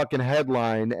 reads the fucking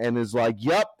headline, and is like,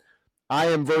 "Yep, I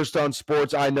am versed on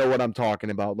sports. I know what I'm talking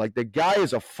about." Like, the guy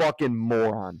is a fucking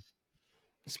moron.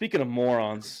 speaking of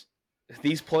morons,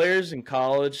 these players in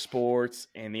college sports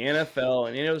and the NFL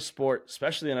and any other sport,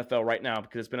 especially the NFL right now,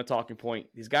 because it's been a talking point.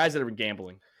 These guys that have been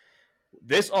gambling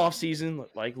this offseason,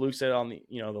 like Luke said, on the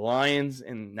Lions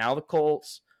and now the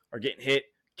Colts are getting hit.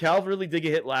 Calvin really did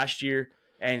get hit last year,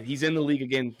 and he's in the league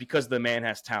again because the man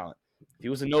has talent. If he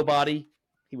was a nobody,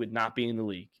 he would not be in the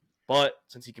league. But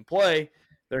since he can play,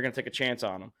 they're going to take a chance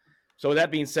on him. So with that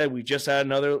being said, we just had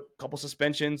another couple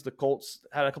suspensions. The Colts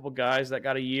had a couple guys that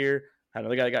got a year. Had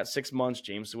another guy that got 6 months.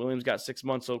 Jameson Williams got 6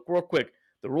 months. So real quick,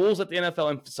 the rules that the NFL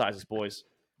emphasizes, boys.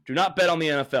 Do not bet on the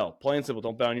NFL. Plain and simple.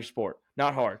 Don't bet on your sport.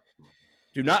 Not hard.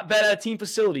 Do not bet at a team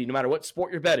facility, no matter what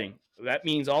sport you're betting. That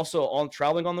means also on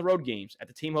traveling on the road games at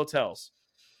the team hotels.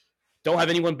 Don't have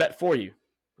anyone bet for you.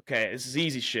 Okay, this is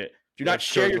easy shit. Do not That's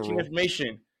share your the team rule.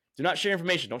 information. Do not share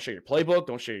information. Don't share your playbook.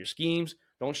 Don't share your schemes.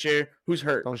 Don't share who's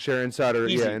hurt. Don't share insider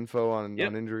Easy. info on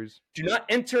Yep. injuries. Do not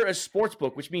enter a sports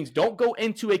book, which means don't go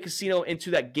into a casino, into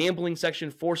that gambling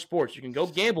section for sports. You can go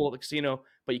gamble at the casino,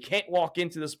 but you can't walk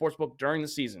into the sports book during the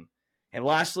season. And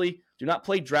lastly, do not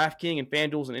play DraftKings and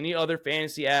FanDuels and any other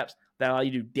fantasy apps that allow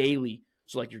you to do daily.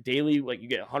 So like your daily, like you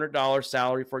get $100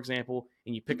 salary, for example,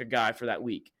 and you pick a guy for that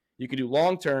week. You can do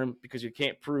long-term because you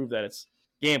can't prove that it's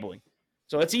gambling.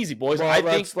 So it's easy, boys. Well, I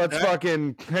let's think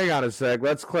fucking hang on a sec.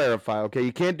 Let's clarify, okay?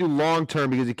 You can't do long term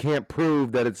because you can't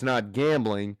prove that it's not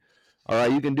gambling. All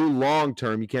right, you can do long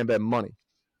term. You can't bet money.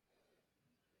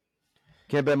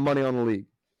 Can't bet money on the league.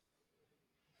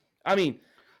 I mean,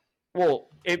 well,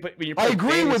 but when you're I playing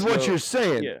agree with fantasy, what though, you're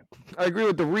saying. Yeah. I agree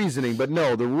with the reasoning, but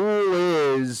no, the rule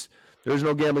is there's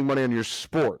no gambling money on your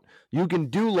sport. You can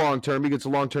do long-term because it's a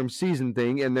long-term season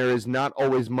thing, and there is not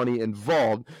always money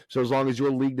involved. So as long as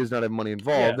your league does not have money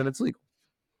involved, Yeah. then it's legal.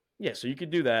 Yeah, so you could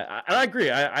do that. And I agree.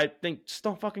 I think just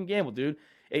don't fucking gamble, dude.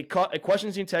 It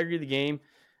questions the integrity of the game.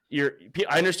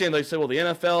 I understand they say, well, the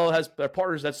NFL has their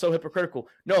partners. That's so hypocritical.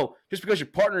 No, just because you're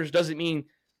partners doesn't mean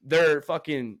they're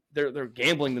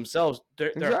gambling themselves. They're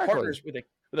Exactly. partners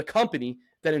with a company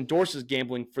that endorses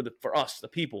gambling for us, the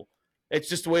people. It's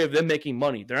just a way of them making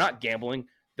money. They're not gambling.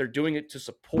 They're doing it to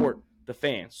support the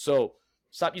fans. So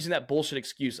stop using that bullshit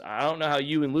excuse. I don't know how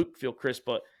you and Luke feel, Chris,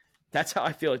 but that's how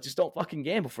I feel. Just don't fucking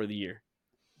gamble for the year.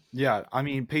 Yeah, I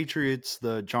mean, Patriots,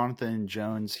 the Jonathan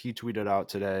Jones, he tweeted out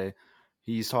today.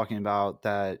 He's talking about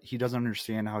that he doesn't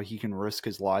understand how he can risk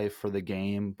his life for the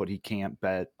game, but he can't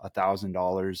bet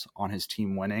 $1,000 on his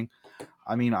team winning.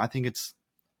 I mean, I think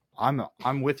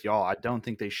I'm with y'all. I don't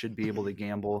think they should be able to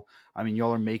gamble. I mean,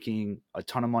 y'all are making a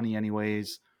ton of money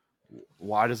anyways.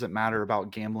 Why does it matter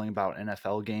about gambling about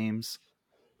NFL games?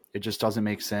 It just doesn't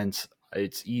make sense.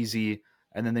 It's easy.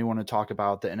 And then they want to talk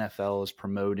about the NFL is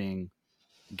promoting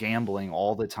gambling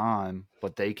all the time,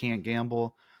 but they can't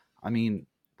gamble. I mean,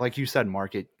 like you said,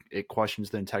 Mark, it questions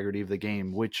the integrity of the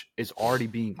game, which is already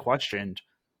being questioned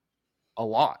a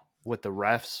lot. with the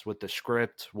refs, with the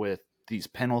script, with these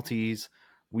penalties.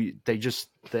 The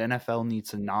NFL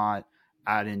needs to not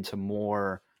add into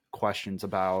more questions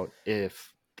about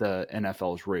if the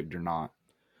NFL is rigged or not.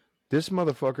 This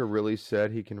motherfucker really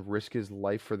said he can risk his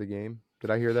life for the game.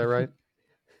 Did I hear that right?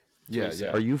 Yeah.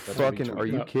 said. Are you That's what he fucking? Are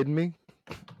you No. kidding me?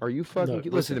 Are you fucking?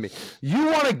 No, Listen to me. You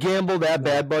want to gamble that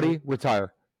bad, buddy?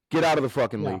 Retire. Get out of the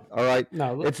fucking No. league. All right.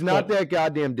 No, It's not that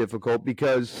goddamn difficult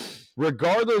because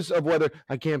regardless of whether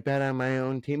I can't bet on my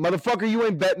own team, motherfucker, you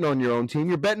ain't betting on your own team.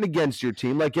 You're betting against your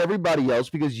team like everybody else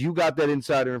because you got that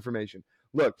insider information.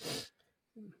 Look,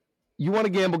 you want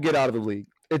to gamble? Get out of the league.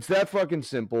 It's that fucking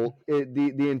simple.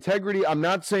 The integrity. I'm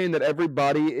not saying that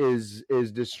everybody is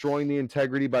destroying the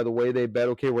integrity by the way they bet.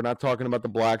 Okay, we're not talking about the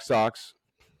Black Sox,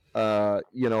 of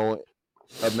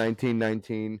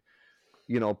 1919.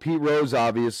 Pete Rose,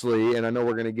 obviously, and I know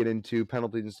we're going to get into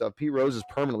penalties and stuff. Pete Rose is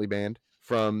permanently banned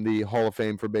from the Hall of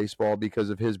Fame for baseball because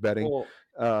of his betting. Well,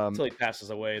 until he passes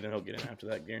away, then he'll get in after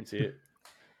that. Guarantee it.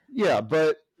 Yeah,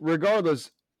 but regardless,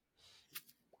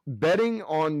 betting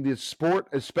on the sport,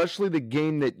 especially the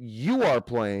game that you are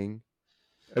playing,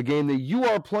 a game that you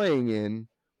are playing in,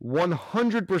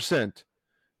 100%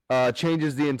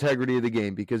 changes the integrity of the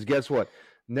game. Because guess what?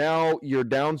 Now you're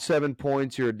down 7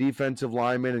 points, you're a defensive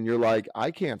lineman, and you're like,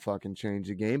 I can't fucking change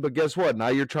the game. But guess what? Now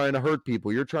you're trying to hurt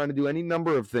people. You're trying to do any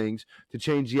number of things to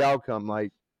change the outcome.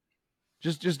 Like,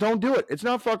 just don't do it. It's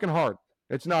not fucking hard.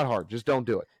 It's not hard. Just don't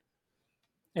do it.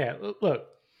 Yeah, look,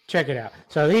 check it out.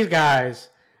 So these guys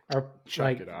are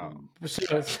Check it out.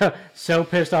 so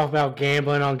pissed off about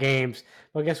gambling on games.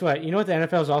 Well, guess what? You know what the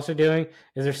NFL is also doing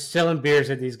is they're selling beers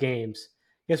at these games.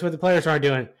 Guess what the players aren't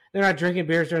doing? They're not drinking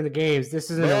beers during the games.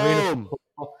 This isn't arena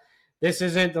football. This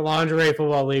isn't the lingerie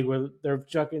football league where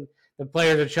the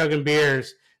players are chugging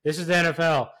beers. This is the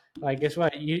NFL. Like, guess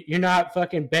what? You're not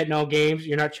fucking betting on games.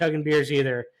 You're not chugging beers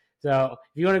either. So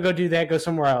if you want to go do that, go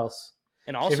somewhere else.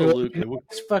 And also, Luke,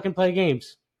 let's fucking play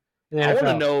games. I want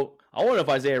to know if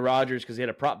Isaiah Rodgers, because he had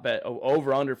a prop bet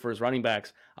over under for his running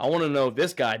backs. I want to know if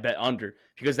this guy bet under,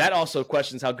 because that also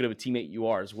questions how good of a teammate you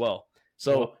are as well.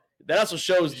 So that also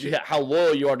shows how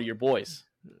loyal you are to your boys.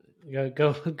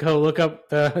 Go look up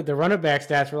the running back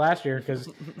stats for last year, because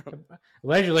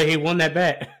allegedly he won that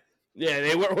bet. Yeah,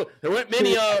 there weren't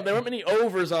many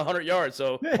overs on 100 yards,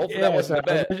 so hopefully that wasn't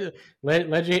the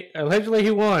bet. Allegedly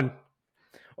he won.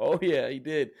 Oh yeah, he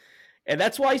did, and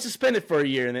that's why he's suspended for a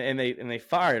year, and they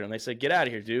fired him. They said, "Get out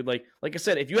of here, dude." Like I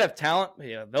said, if you have talent,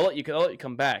 yeah, they'll let you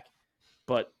come back.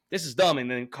 But this is dumb. And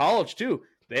then in college too,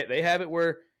 they have it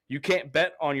where you can't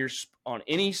bet on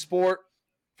any sport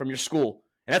from your school,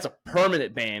 and that's a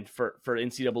permanent ban for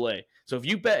NCAA. So if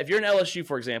you're an LSU,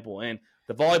 for example, and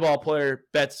the volleyball player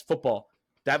bets football,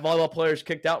 that volleyball player is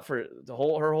kicked out for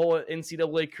her whole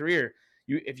NCAA career.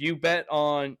 If you bet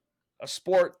on a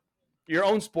sport, your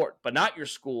own sport, but not your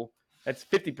school, that's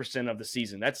 50% of the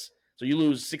season. So you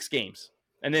lose 6 games.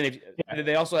 And then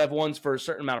they also have ones for a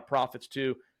certain amount of profits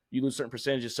too. You lose certain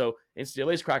percentages. So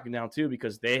NCAA is cracking down too,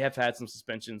 because they have had some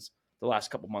suspensions the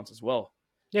last couple months as well.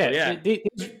 Yeah,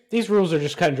 these rules are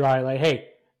just cut and dry. Like, hey,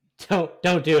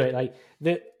 don't do it. Like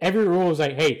every rule is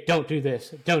like, hey, don't do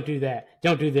this, don't do that,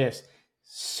 don't do this.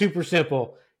 Super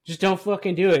simple. Just don't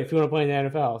fucking do it if you want to play in the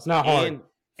NFL. It's not hard.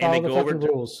 And they go over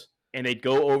rules. And they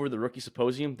go over the rookie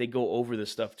symposium. They go over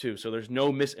this stuff too. So there's no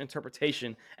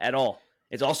misinterpretation at all.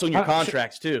 It's also in your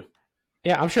contracts too.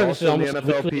 Yeah, I'm sure this is almost the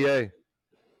NFLPA.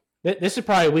 This is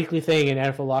probably a weekly thing in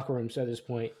NFL locker rooms at this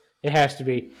point. It has to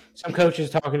be. Some coaches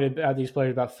talking about these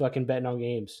players about fucking betting on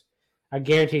games. I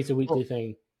guarantee it's a weekly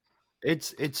thing.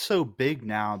 It's so big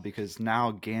now because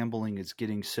now gambling is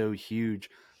getting so huge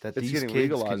that it's these getting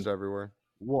kids legalized everywhere.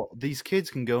 Well, these kids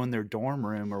can go in their dorm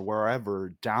room or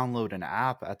wherever, download an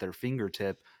app at their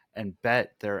fingertip, and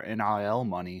bet their NIL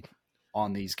money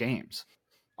on these games.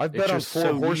 I've bet on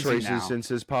 4 horse races since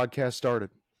this podcast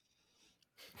started.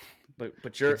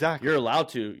 But you're allowed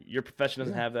to. Your profession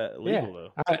doesn't have that legal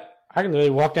though. I can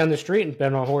literally walk down the street and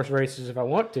bet on horse races if I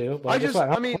want to. But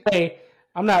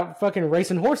I'm not fucking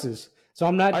racing horses, so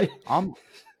I'm not. I'm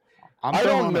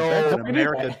don't know that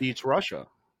America beats Russia.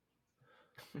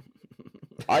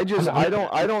 I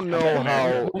don't know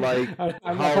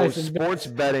how sports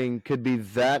betting could be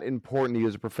that important to you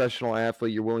as a professional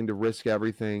athlete. You're willing to risk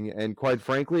everything, and quite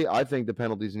frankly, I think the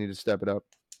penalties need to step it up.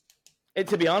 And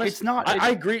to be honest, it's not. I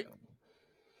agree.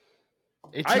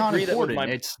 It's not important.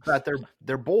 It's that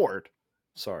they're bored.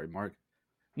 Sorry, Mark.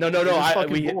 No.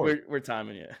 We're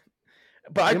timing you.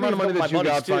 But I agree with money my that you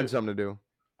buddies got too. Find something to do.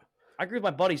 I agree with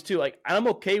my buddies too. Like, I'm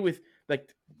okay with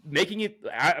making it.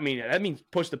 I mean, that means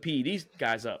push the PEDs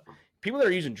guys up. people that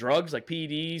are using drugs like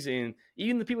PEDs and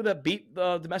even the people that beat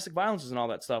the domestic violences and all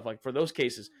that stuff, like for those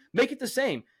cases, make it the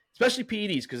same, especially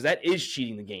PEDs, because that is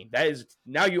cheating the game. That is,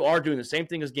 now you are doing the same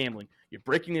thing as gambling. You're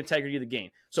breaking the integrity of the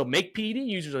game. So make PED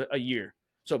users a year.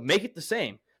 So make it the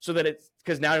same so that it's,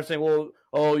 because now you're saying, well,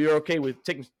 oh, you're okay with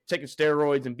taking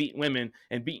steroids and beating women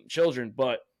and beating children,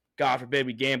 but God forbid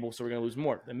we gamble, so we're going to lose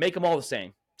more. Then make them all the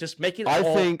same. Just make it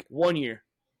all 1 year.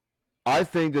 I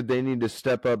think that they need to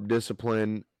step up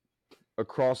discipline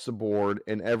across the board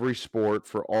in every sport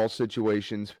for all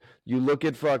situations. You look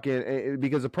at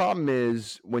because the problem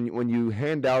is when you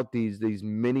hand out these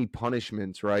mini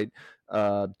punishments, right?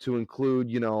 To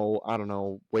include, I don't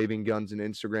know, waving guns in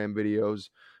Instagram videos.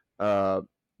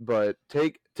 But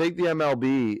take the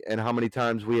MLB and how many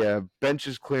times we have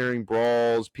benches clearing,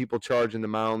 brawls, people charging the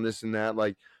mound, this and that.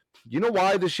 Like, you know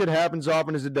why this shit happens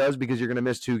often as it does? Because you're going to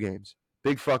miss 2 games.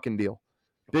 Big fucking deal.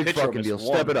 Big fucking deal.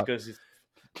 Step it up.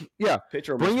 Yeah.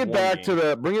 Bring it back to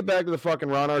the fucking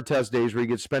Ron Artest days where he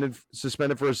gets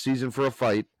suspended for a season for a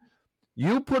fight.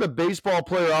 You put a baseball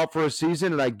player out for a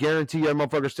season, and I guarantee you,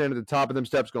 motherfucker standing at the top of them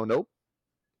steps going, nope.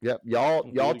 Yep. Y'all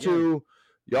two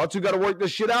got to work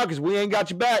this shit out because we ain't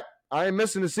got you back. I ain't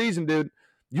missing the season, dude.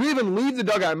 You even leave the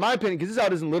dugout, in my opinion, because this is how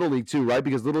it is in Little League too, right?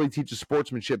 Because Little League teaches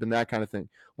sportsmanship and that kind of thing.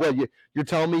 Well, you're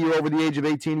telling me you're over the age of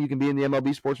 18, you can be in the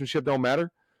MLB, sportsmanship don't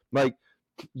matter? Like,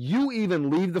 you even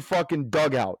leave the fucking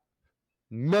dugout.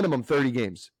 Minimum 30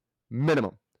 games.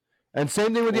 Minimum. And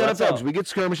same thing with the NFL, because we get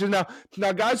skirmishes. Now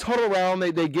guys huddle around,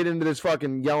 they get into this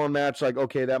fucking yelling match, like,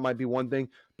 okay, that might be one thing.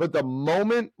 But the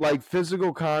moment, like,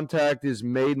 physical contact is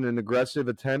made in an aggressive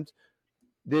attempt,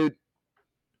 dude,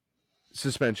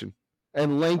 suspension.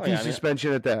 And lengthy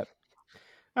suspension at that.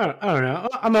 I don't know.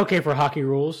 I'm okay for hockey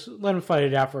rules. Let them fight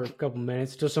it out for a couple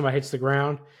minutes until somebody hits the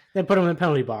ground. Then put them in the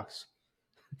penalty box.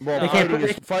 Well,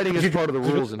 fighting is part of the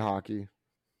rules in hockey.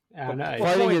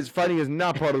 Fighting is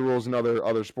not part of the rules in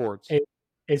other sports.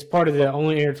 It's part of the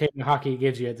only entertainment hockey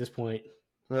gives you at this point.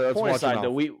 Point aside,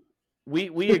 though,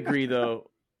 we agree though.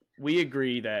 We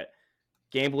agree that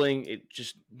gambling, it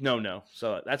just no.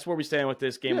 So that's where we stand with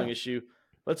this gambling issue.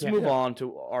 Let's move on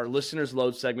to our listeners'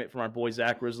 load segment from our boy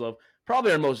Zach Rislov,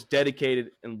 probably our most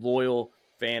dedicated and loyal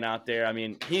fan out there. I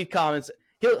mean, he comments.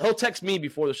 He'll text me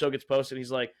before the show gets posted.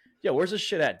 He's like, "Yo, where's this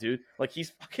shit at, dude?" Like,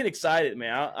 he's fucking excited,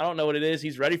 man. I don't know what it is.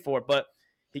 He's ready for it, but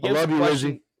he gives a question.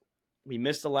 Lizzie. We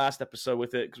missed the last episode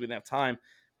with it because we didn't have time.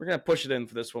 We're gonna push it in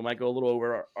for this one. Might go a little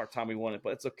over our time we wanted,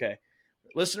 but it's okay.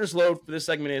 Listeners' load for this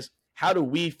segment is: how do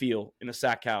we feel in the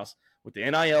Sack House with the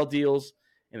NIL deals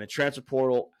and the transfer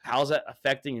portal? How's that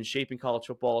affecting and shaping college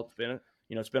football?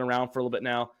 It's been around for a little bit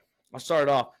now. I'll start it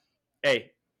off.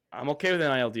 Hey, I'm okay with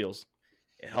NIL deals.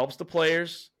 It helps the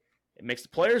players. It makes the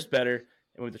players better.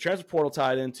 And with the transfer portal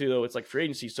tied into, though, it's like free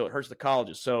agency, so it hurts the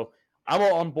colleges. So I'm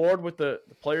all on board with the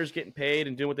players getting paid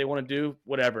and doing what they want to do,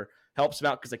 whatever. Helps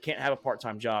them out because they can't have a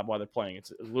part-time job while they're playing.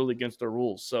 It's literally against their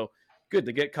rules. So good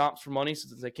to get comps for money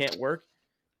since they can't work.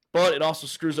 But it also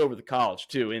screws over the college,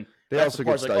 too. And they also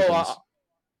get stipends.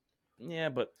 Yeah,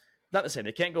 but not the same.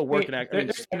 They can't go work and act. Their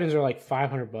stipends are like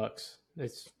 $500.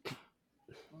 It's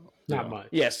not much.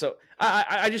 Yeah, so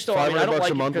I just don't. $500 I don't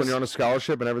like a month when you're on a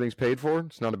scholarship and everything's paid for.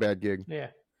 It's not a bad gig.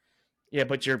 Yeah,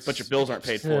 but your bills aren't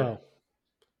paid for.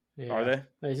 Yeah. Are they?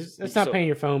 It's not paying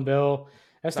your phone bill.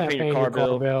 That's not paying your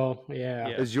car bill. Yeah.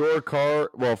 Is your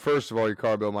car? Well, first of all, your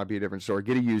car bill might be a different story.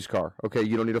 Get a used car. Okay,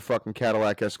 you don't need a fucking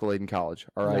Cadillac Escalade in college.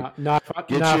 All right. Not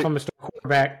if I'm a star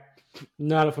quarterback.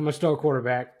 Not if I'm a star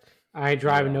quarterback. I ain't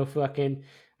driving no fucking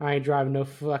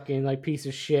like piece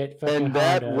of shit. And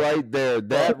that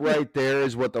Honda. right there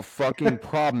is what the fucking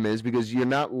problem is, because you're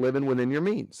not living within your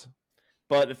means.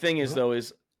 But the thing is, though,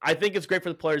 is I think it's great for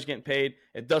the players getting paid.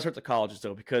 It does hurt the colleges,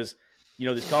 though, because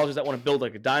these colleges that want to build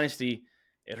like a dynasty,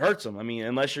 it hurts them. I mean,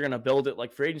 unless you're going to build it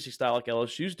like free agency style, like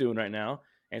LSU's doing right now,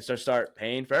 and start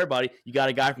paying for everybody. You got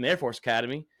a guy from the Air Force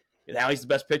Academy. Now he's the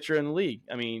best pitcher in the league.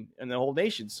 I mean, in the whole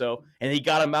nation. So, and he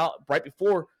got him out right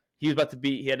before he had to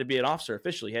be an officer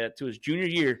officially. He had to his junior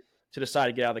year to decide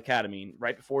to get out of the academy. And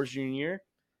right before his junior year,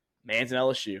 man's in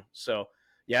LSU. So,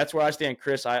 yeah, that's where I stand,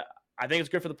 Chris. I think it's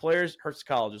good for the players. Hurts the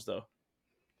colleges, though.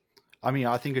 I mean,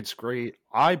 I think it's great.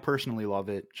 I personally love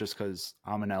it just because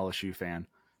I'm an LSU fan.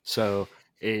 So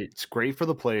it's great for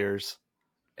the players.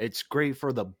 It's great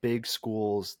for the big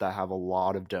schools that have a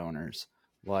lot of donors.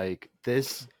 Like,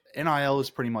 this NIL is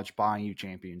pretty much buying you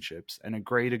championships. And a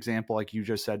great example, like you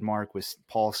just said, Mark, with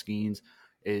Paul Skeens,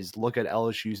 is look at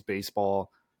LSU's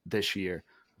baseball this year.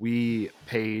 We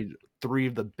paid 3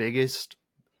 of the biggest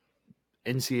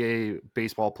NCAA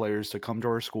baseball players to come to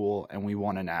our school, and we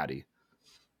won a natty.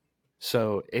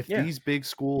 So if these big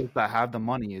schools that have the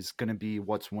money is going to be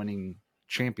what's winning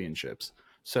championships,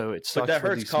 so it sucks But that for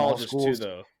hurts these small colleges schools too,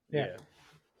 though. Yeah.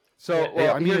 So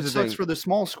I mean, here's it the sucks thing. for the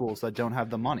small schools that don't have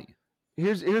the money.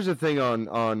 Here's the thing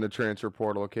on the transfer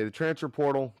portal. Okay, the transfer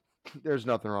portal. There's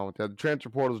nothing wrong with that. The transfer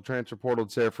portal is a transfer portal.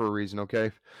 It's there for a reason.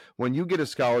 Okay, when you get a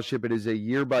scholarship, it is a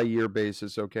year-by-year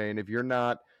basis. Okay, and if you're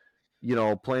not,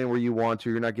 playing where you want to,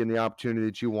 you're not getting the opportunity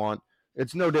that you want.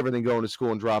 It's no different than going to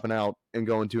school and dropping out and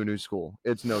going to a new school.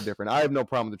 It's no different. I have no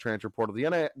problem with the transfer portal.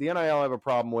 The NIL I have a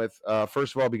problem with,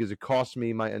 first of all, because it cost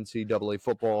me my NCAA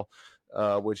football,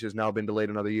 which has now been delayed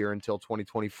another year until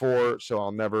 2024. So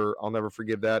I'll never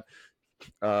forgive that.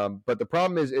 But the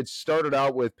problem is it started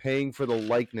out with paying for the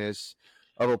likeness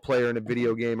of a player in a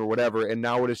video game or whatever, and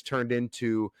now it has turned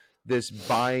into this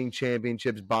buying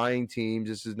championships, buying teams.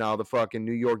 This is now the fucking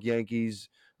New York Yankees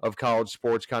of college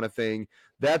sports kind of thing.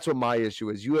 That's what my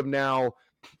issue is. You have now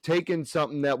taken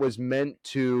something that was meant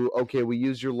to, okay, we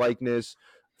use your likeness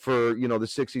for, the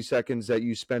 60 seconds that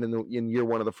you spend in year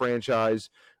one of the franchise,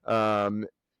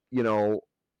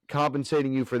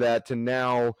 compensating you for that, to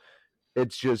now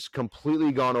it's just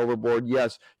completely gone overboard.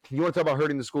 Yes, you want to talk about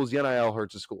hurting the schools? The NIL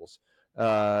hurts the schools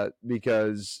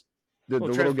because the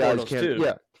little guys can't. Too.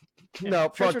 Yeah. No,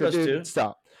 fuck that, dude. Too.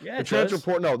 Stop. Yeah, the transfer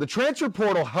portal. No, the transfer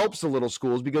portal helps the little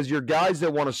schools because your guys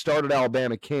that want to start at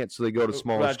Alabama can't, so they go to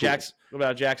smaller schools. What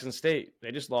about Jackson State?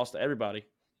 They just lost to everybody.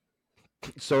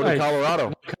 So did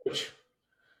Colorado.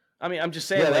 I mean, I'm just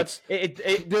saying,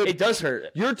 it does hurt.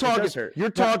 You're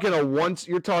talking a once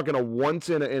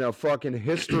in a fucking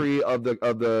history of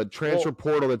the transfer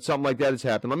portal that something like that has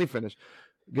happened. Let me finish,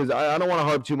 because I don't want to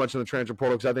harp too much on the transfer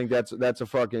portal, because I think that's a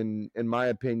fucking, in my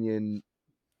opinion,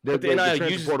 but the NIL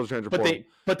uses transfer portal.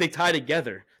 But they tie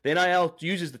together. The NIL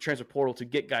uses the transfer portal to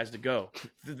get guys to go.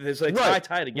 So they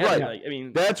tie together. Right. I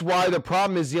mean, that's why the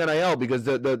problem is the NIL, because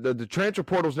the transfer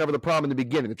portal is never the problem in the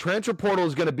beginning. The transfer portal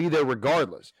is going to be there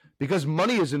regardless, because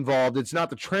money is involved. It's not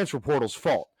the transfer portal's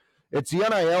fault. It's the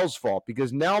NIL's fault,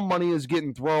 because now money is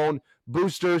getting thrown,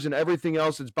 boosters and everything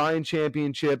else. It's buying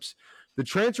championships. The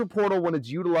transfer portal, when it's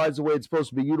utilized the way it's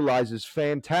supposed to be utilized, is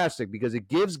fantastic, because it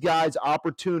gives guys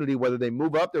opportunity, whether they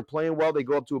move up, they're playing well, they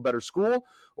go up to a better school,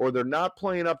 or they're not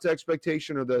playing up to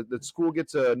expectation, or the school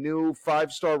gets a new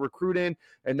 5-star recruit in,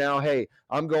 and now, hey,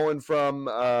 I'm going from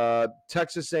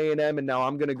Texas A&M, and now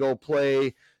I'm going to go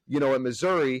play, at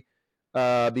Missouri,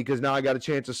 because now I got a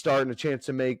chance to start and a chance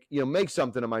to make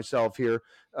something of myself here.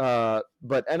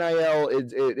 But NIL,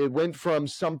 it went from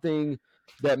something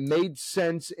that made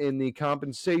sense in the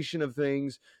compensation of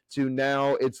things to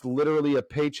now it's literally a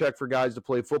paycheck for guys to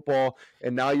play football.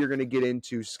 And now you're going to get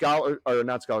into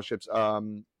not scholarships.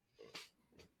 What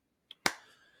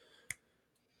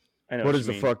is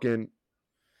the fucking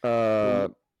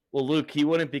well, Luke, he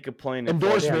wouldn't be complaining.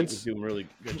 Endorsements. He's doing a really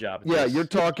good job. Yeah, you're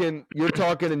talking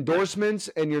endorsements,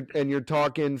 and you're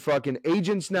talking fucking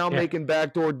agents now making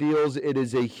backdoor deals. It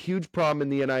is a huge problem in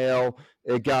the NIL.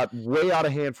 It got way out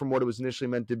of hand from what it was initially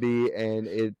meant to be,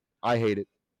 and I hate it.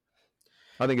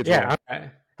 I think it's wrong.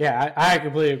 I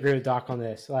completely agree with Doc on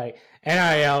this. Like,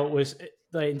 NIL was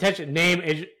the intention, name,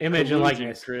 image, and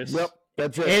likeness. Chris. Yep,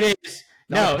 that's it. It is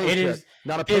it is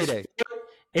not a payday.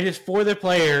 It is for the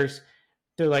players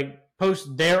to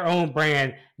post their own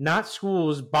brand, not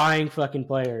schools buying fucking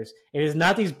players. It is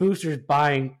not these boosters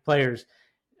buying players.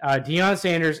 Deion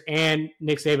Sanders and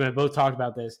Nick Saban have both talked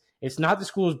about this. It's not the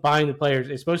schools buying the players.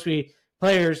 It's supposed to be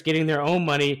players getting their own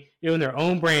money, doing their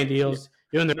own brand deals,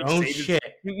 doing their own shit.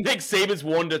 Nick Saban's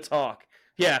one to talk.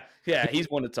 Yeah, he's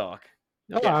one to talk.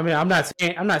 No, I mean, I'm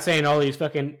not saying all these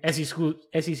fucking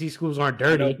SEC schools aren't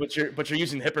dirty. But you're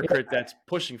using hypocrite that's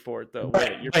pushing for it though.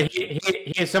 But he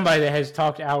is somebody that has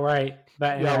talked outright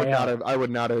about NIL. I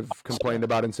would not have complained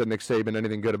about and said Nick Saban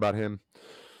anything good about him.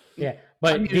 Yeah,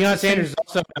 but Deion Sanders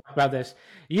also talked about this.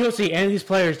 You don't see any of these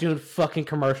players doing fucking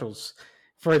commercials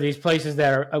for these places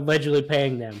that are allegedly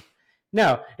paying them.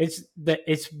 No, it's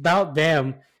about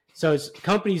them. So it's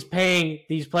companies paying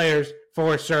these players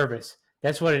for a service.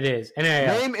 That's what it is. NIL.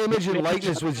 Name, image, and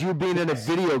likeness was you being in a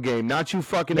video game, not you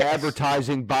fucking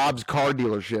advertising Bob's car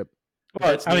dealership.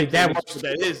 Well,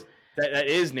 that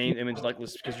is name, image,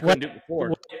 likeness because you couldn't do it before.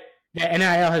 What the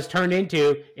NIL has turned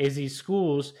into is these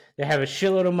schools that have a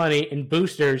shitload of money and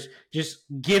boosters just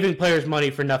giving players money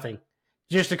for nothing,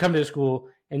 just to come to the school,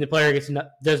 and the player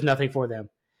does nothing for them.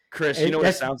 Chris, you know what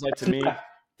it sounds like to me?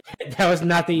 That was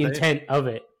not the intent of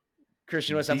it. Chris,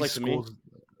 you know what it sounds like to me?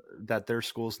 That their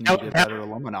schools need to get better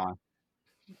alumni.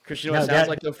 Chris, you know what it sounds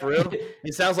like though, for real?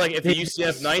 It sounds like if the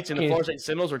UCF Knights and the Florida State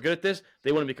Seminoles were good at this,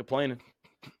 they wouldn't be complaining.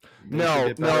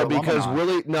 No,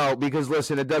 because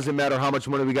listen, it doesn't matter how much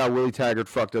money we got. Willie Taggart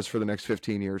fucked us for the next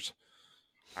 15 years.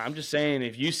 I'm just saying,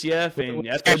 if UCF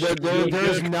and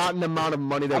there's not an amount of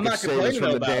money that can save us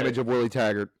from the damage of Willie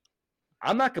Taggart.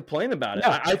 I'm not complaining about it.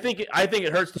 No. I think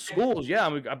it hurts the schools, yeah,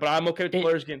 but I'm okay with the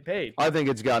players getting paid. I think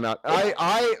it's gotten out.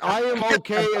 I am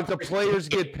okay if the players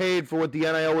get paid for what the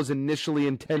NIL was initially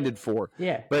intended for.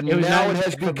 Yeah, but now it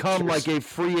has become like a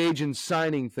free agent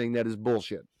signing thing that is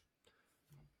bullshit.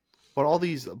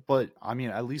 But I mean,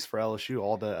 at least for LSU,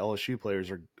 all the LSU players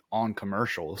are on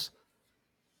commercials.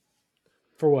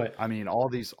 For what? I mean, all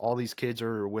these kids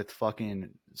are with fucking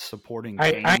supporting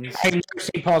I Canes. never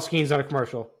seen Paul Skeens on a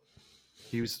commercial.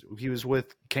 He was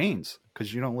with Canes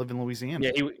because you don't live in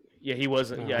Louisiana. He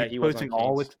wasn't. Yeah, he was posting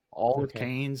all with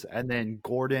Canes, and then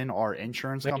Gordon, our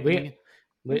insurance company.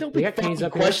 We got Canes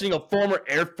up questioning a former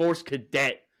Air Force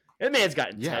cadet. That man's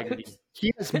got integrity. Yeah,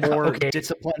 he has more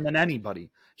discipline than anybody.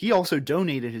 He also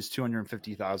donated his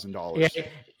 $250,000. Yeah,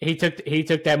 he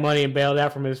took that money and bailed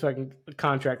out from his fucking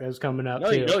contract that was coming up.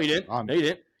 No, you didn't. No, you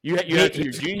didn't. You have to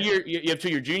your junior. You have to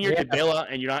your junior to bail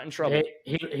out, and you're not in trouble.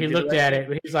 He looked at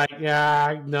it. He's like,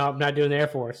 "Yeah, no, I'm not doing the Air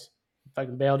Force."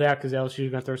 Fucking bailed out because LSU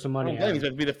was gonna throw some money. He's going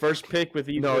to be the first pick with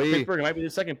Pittsburgh. It might be the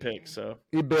second pick. So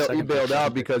he bailed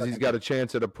out because he's got a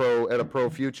chance at a pro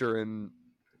future in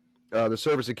the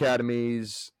service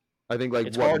academies. I think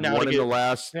like one in the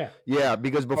last. Yeah,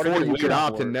 because before you could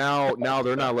opt, and now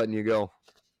they're not letting you go.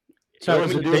 So there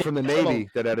was a dude from the Navy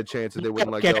that had a chance that they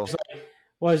wouldn't let go.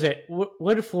 What is it?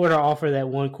 What did Florida offer that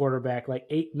one quarterback? Like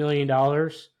 $8 million?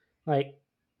 Like,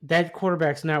 that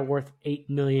quarterback's not worth $8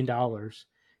 million to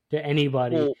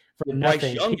anybody for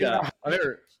nothing.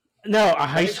 No, a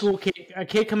high school kid, a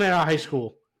kid coming out of high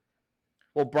school.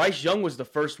 Well, Bryce Young was the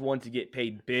first one to get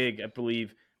paid big, I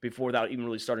believe, before without even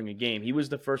really starting a game. He was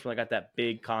the first one that got that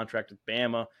big contract with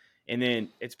Bama, and then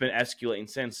it's been escalating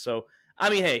since. So, I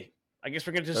mean, hey, I guess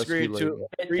we're going to disagree too.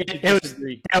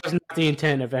 That was not the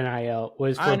intent of NIL.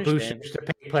 Was for boosters to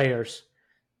pay players.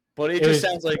 But it just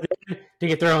sounds like to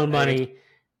get their own money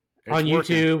on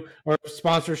YouTube or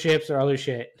sponsorships or other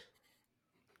shit.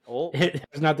 It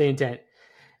was not the intent.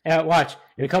 Watch,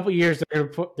 in a couple of years they're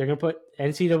gonna put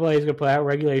NCAA is gonna put out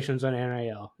regulations on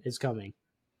NIL. It's coming.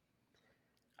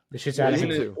 The shit's out of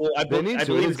hand. They need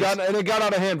to. It got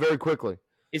out of hand very quickly.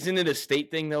 Isn't it a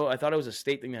state thing, though? I thought it was a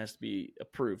state thing that has to be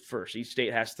approved first. Each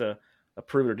state has to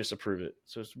approve it or disapprove it.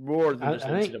 So it's more than just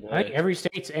NCAA. I think every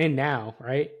state's in now,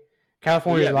 right?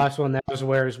 California's the last one that was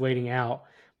where is waiting out.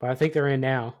 But I think they're in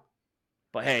now.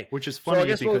 But hey. Which is funny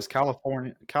because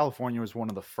California was one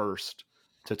of the first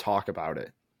to talk about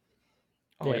it.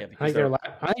 Oh, yeah. I think they're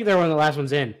one of the last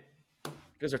ones in.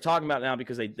 Because they're talking about it now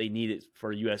because they need it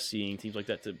for USC and teams like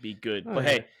that to be good. But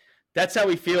hey. That's how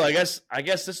we feel. I guess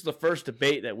this is the first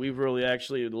debate that we've really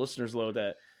actually, the listeners know,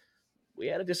 that we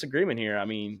had a disagreement here. I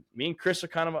mean, me and Chris are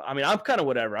I'm kind of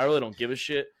whatever. I really don't give a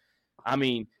shit. I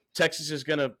mean, Texas is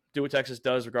going to do what Texas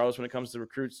does regardless when it comes to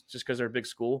recruits just because they're a big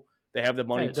school. They have the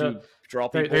money to draw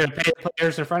people. They're going to pay the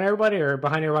players in front of everybody or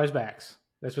behind everybody's backs.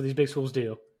 That's what these big schools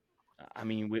do. I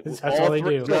mean, that's all they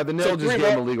do. Yeah, the Nil just gave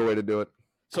them a legal way to do it.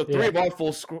 So three of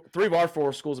our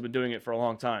four schools have been doing it for a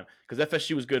long time because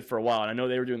FSU was good for a while, and I know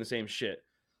they were doing the same shit.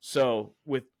 So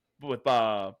with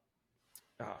I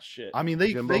mean,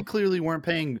 they clearly weren't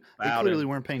paying.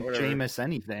 Jameis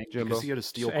anything because he had to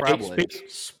steal crab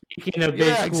legs. Speaking of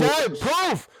big schools, exactly.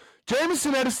 Proof.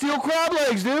 Jameson had to steal crab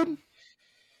legs, dude.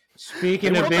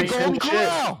 Speaking of big schools,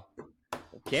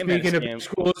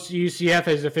 UCF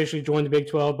has officially joined the Big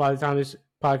 12 by the time this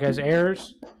podcast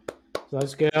airs. So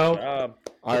let's go.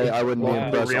 I wouldn't be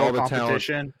impressed. All the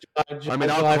talent. I mean,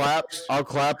 I'll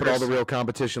clap, but all the real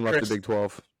competition left the Big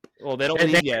 12. Well, they don't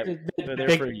leave yet. They're there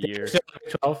for a year. Big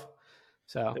 12.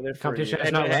 So competition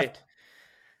has not left.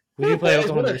 We do play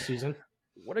Oklahoma this season.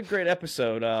 What a great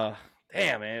episode.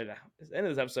 Damn, man. The end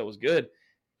of this episode was good.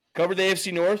 Covered the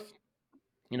AFC North.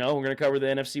 You know, we're going to cover the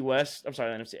NFC West. I'm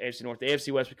sorry, the AFC North. The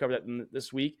AFC West, we covered that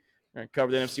this week. We're going to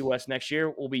cover the NFC West next year.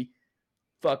 We'll be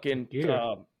fucking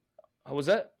how was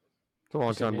that? It's a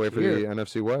long time to wait for the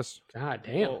NFC West. God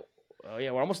damn. Oh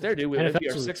yeah, we're almost there, dude. We'll be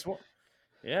our 6th.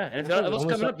 Yeah, and NFL's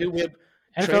coming up, dude. We have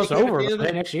NFL's over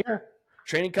next year.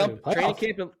 Training camp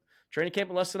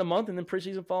in less than a month, and then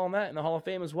preseason following that, and the Hall of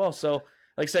Fame as well. So,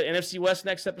 like I said, NFC West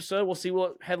next episode. We'll see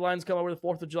what headlines come over the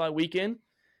 4th of July weekend.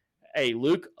 Hey,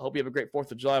 Luke, I hope you have a great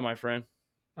 4th of July, my friend.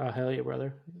 Oh, hell yeah,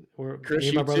 brother. Chris, me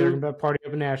and my brother are going to party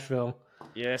up in Nashville.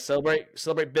 Yeah, celebrate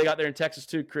big out there in Texas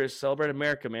too, Chris. Celebrate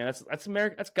America, man. That's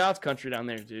America. That's God's country down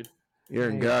there, dude. You're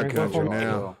in God country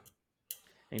now.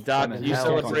 And Doc, you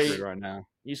celebrate right now.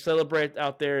 You celebrate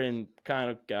out there in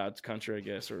kind of God's country, I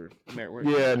guess, or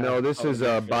Yeah, no, this is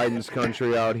Biden's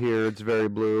country out here. It's very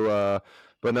blue.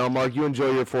 But no, Mark, you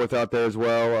enjoy your 4th out there as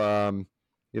well.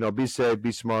 Be safe,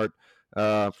 be smart.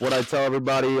 What I tell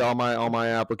everybody, all my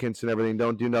applicants and everything,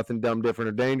 don't do nothing dumb, different,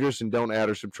 or dangerous, and don't add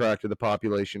or subtract to the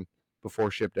population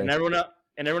before ship day. And everyone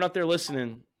out there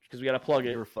listening, because we got to plug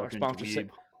it.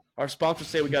 Our sponsors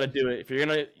say we got to do it. If you're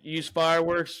gonna use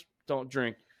fireworks, don't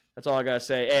drink. That's all I gotta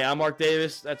say. Hey, I'm Mark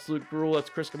Davis. That's Luke Brule. That's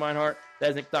Chris Gemeinhart.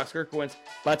 That's Nick Doc Skirkowitz.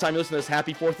 By the time you listen to this,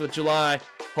 happy 4th of July.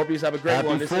 Hope you guys have a great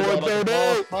one. This is All About the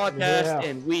Balls podcast,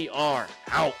 and we are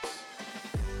out.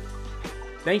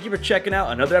 Thank you for checking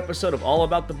out another episode of All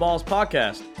About the Balls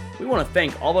podcast. We want to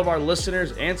thank all of our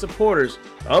listeners and supporters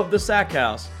of the Sack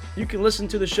House. You can listen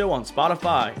to the show on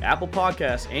Spotify, Apple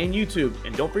Podcasts, and YouTube.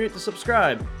 And don't forget to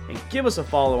subscribe and give us a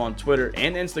follow on Twitter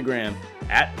and Instagram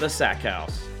 @the Sack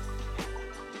House.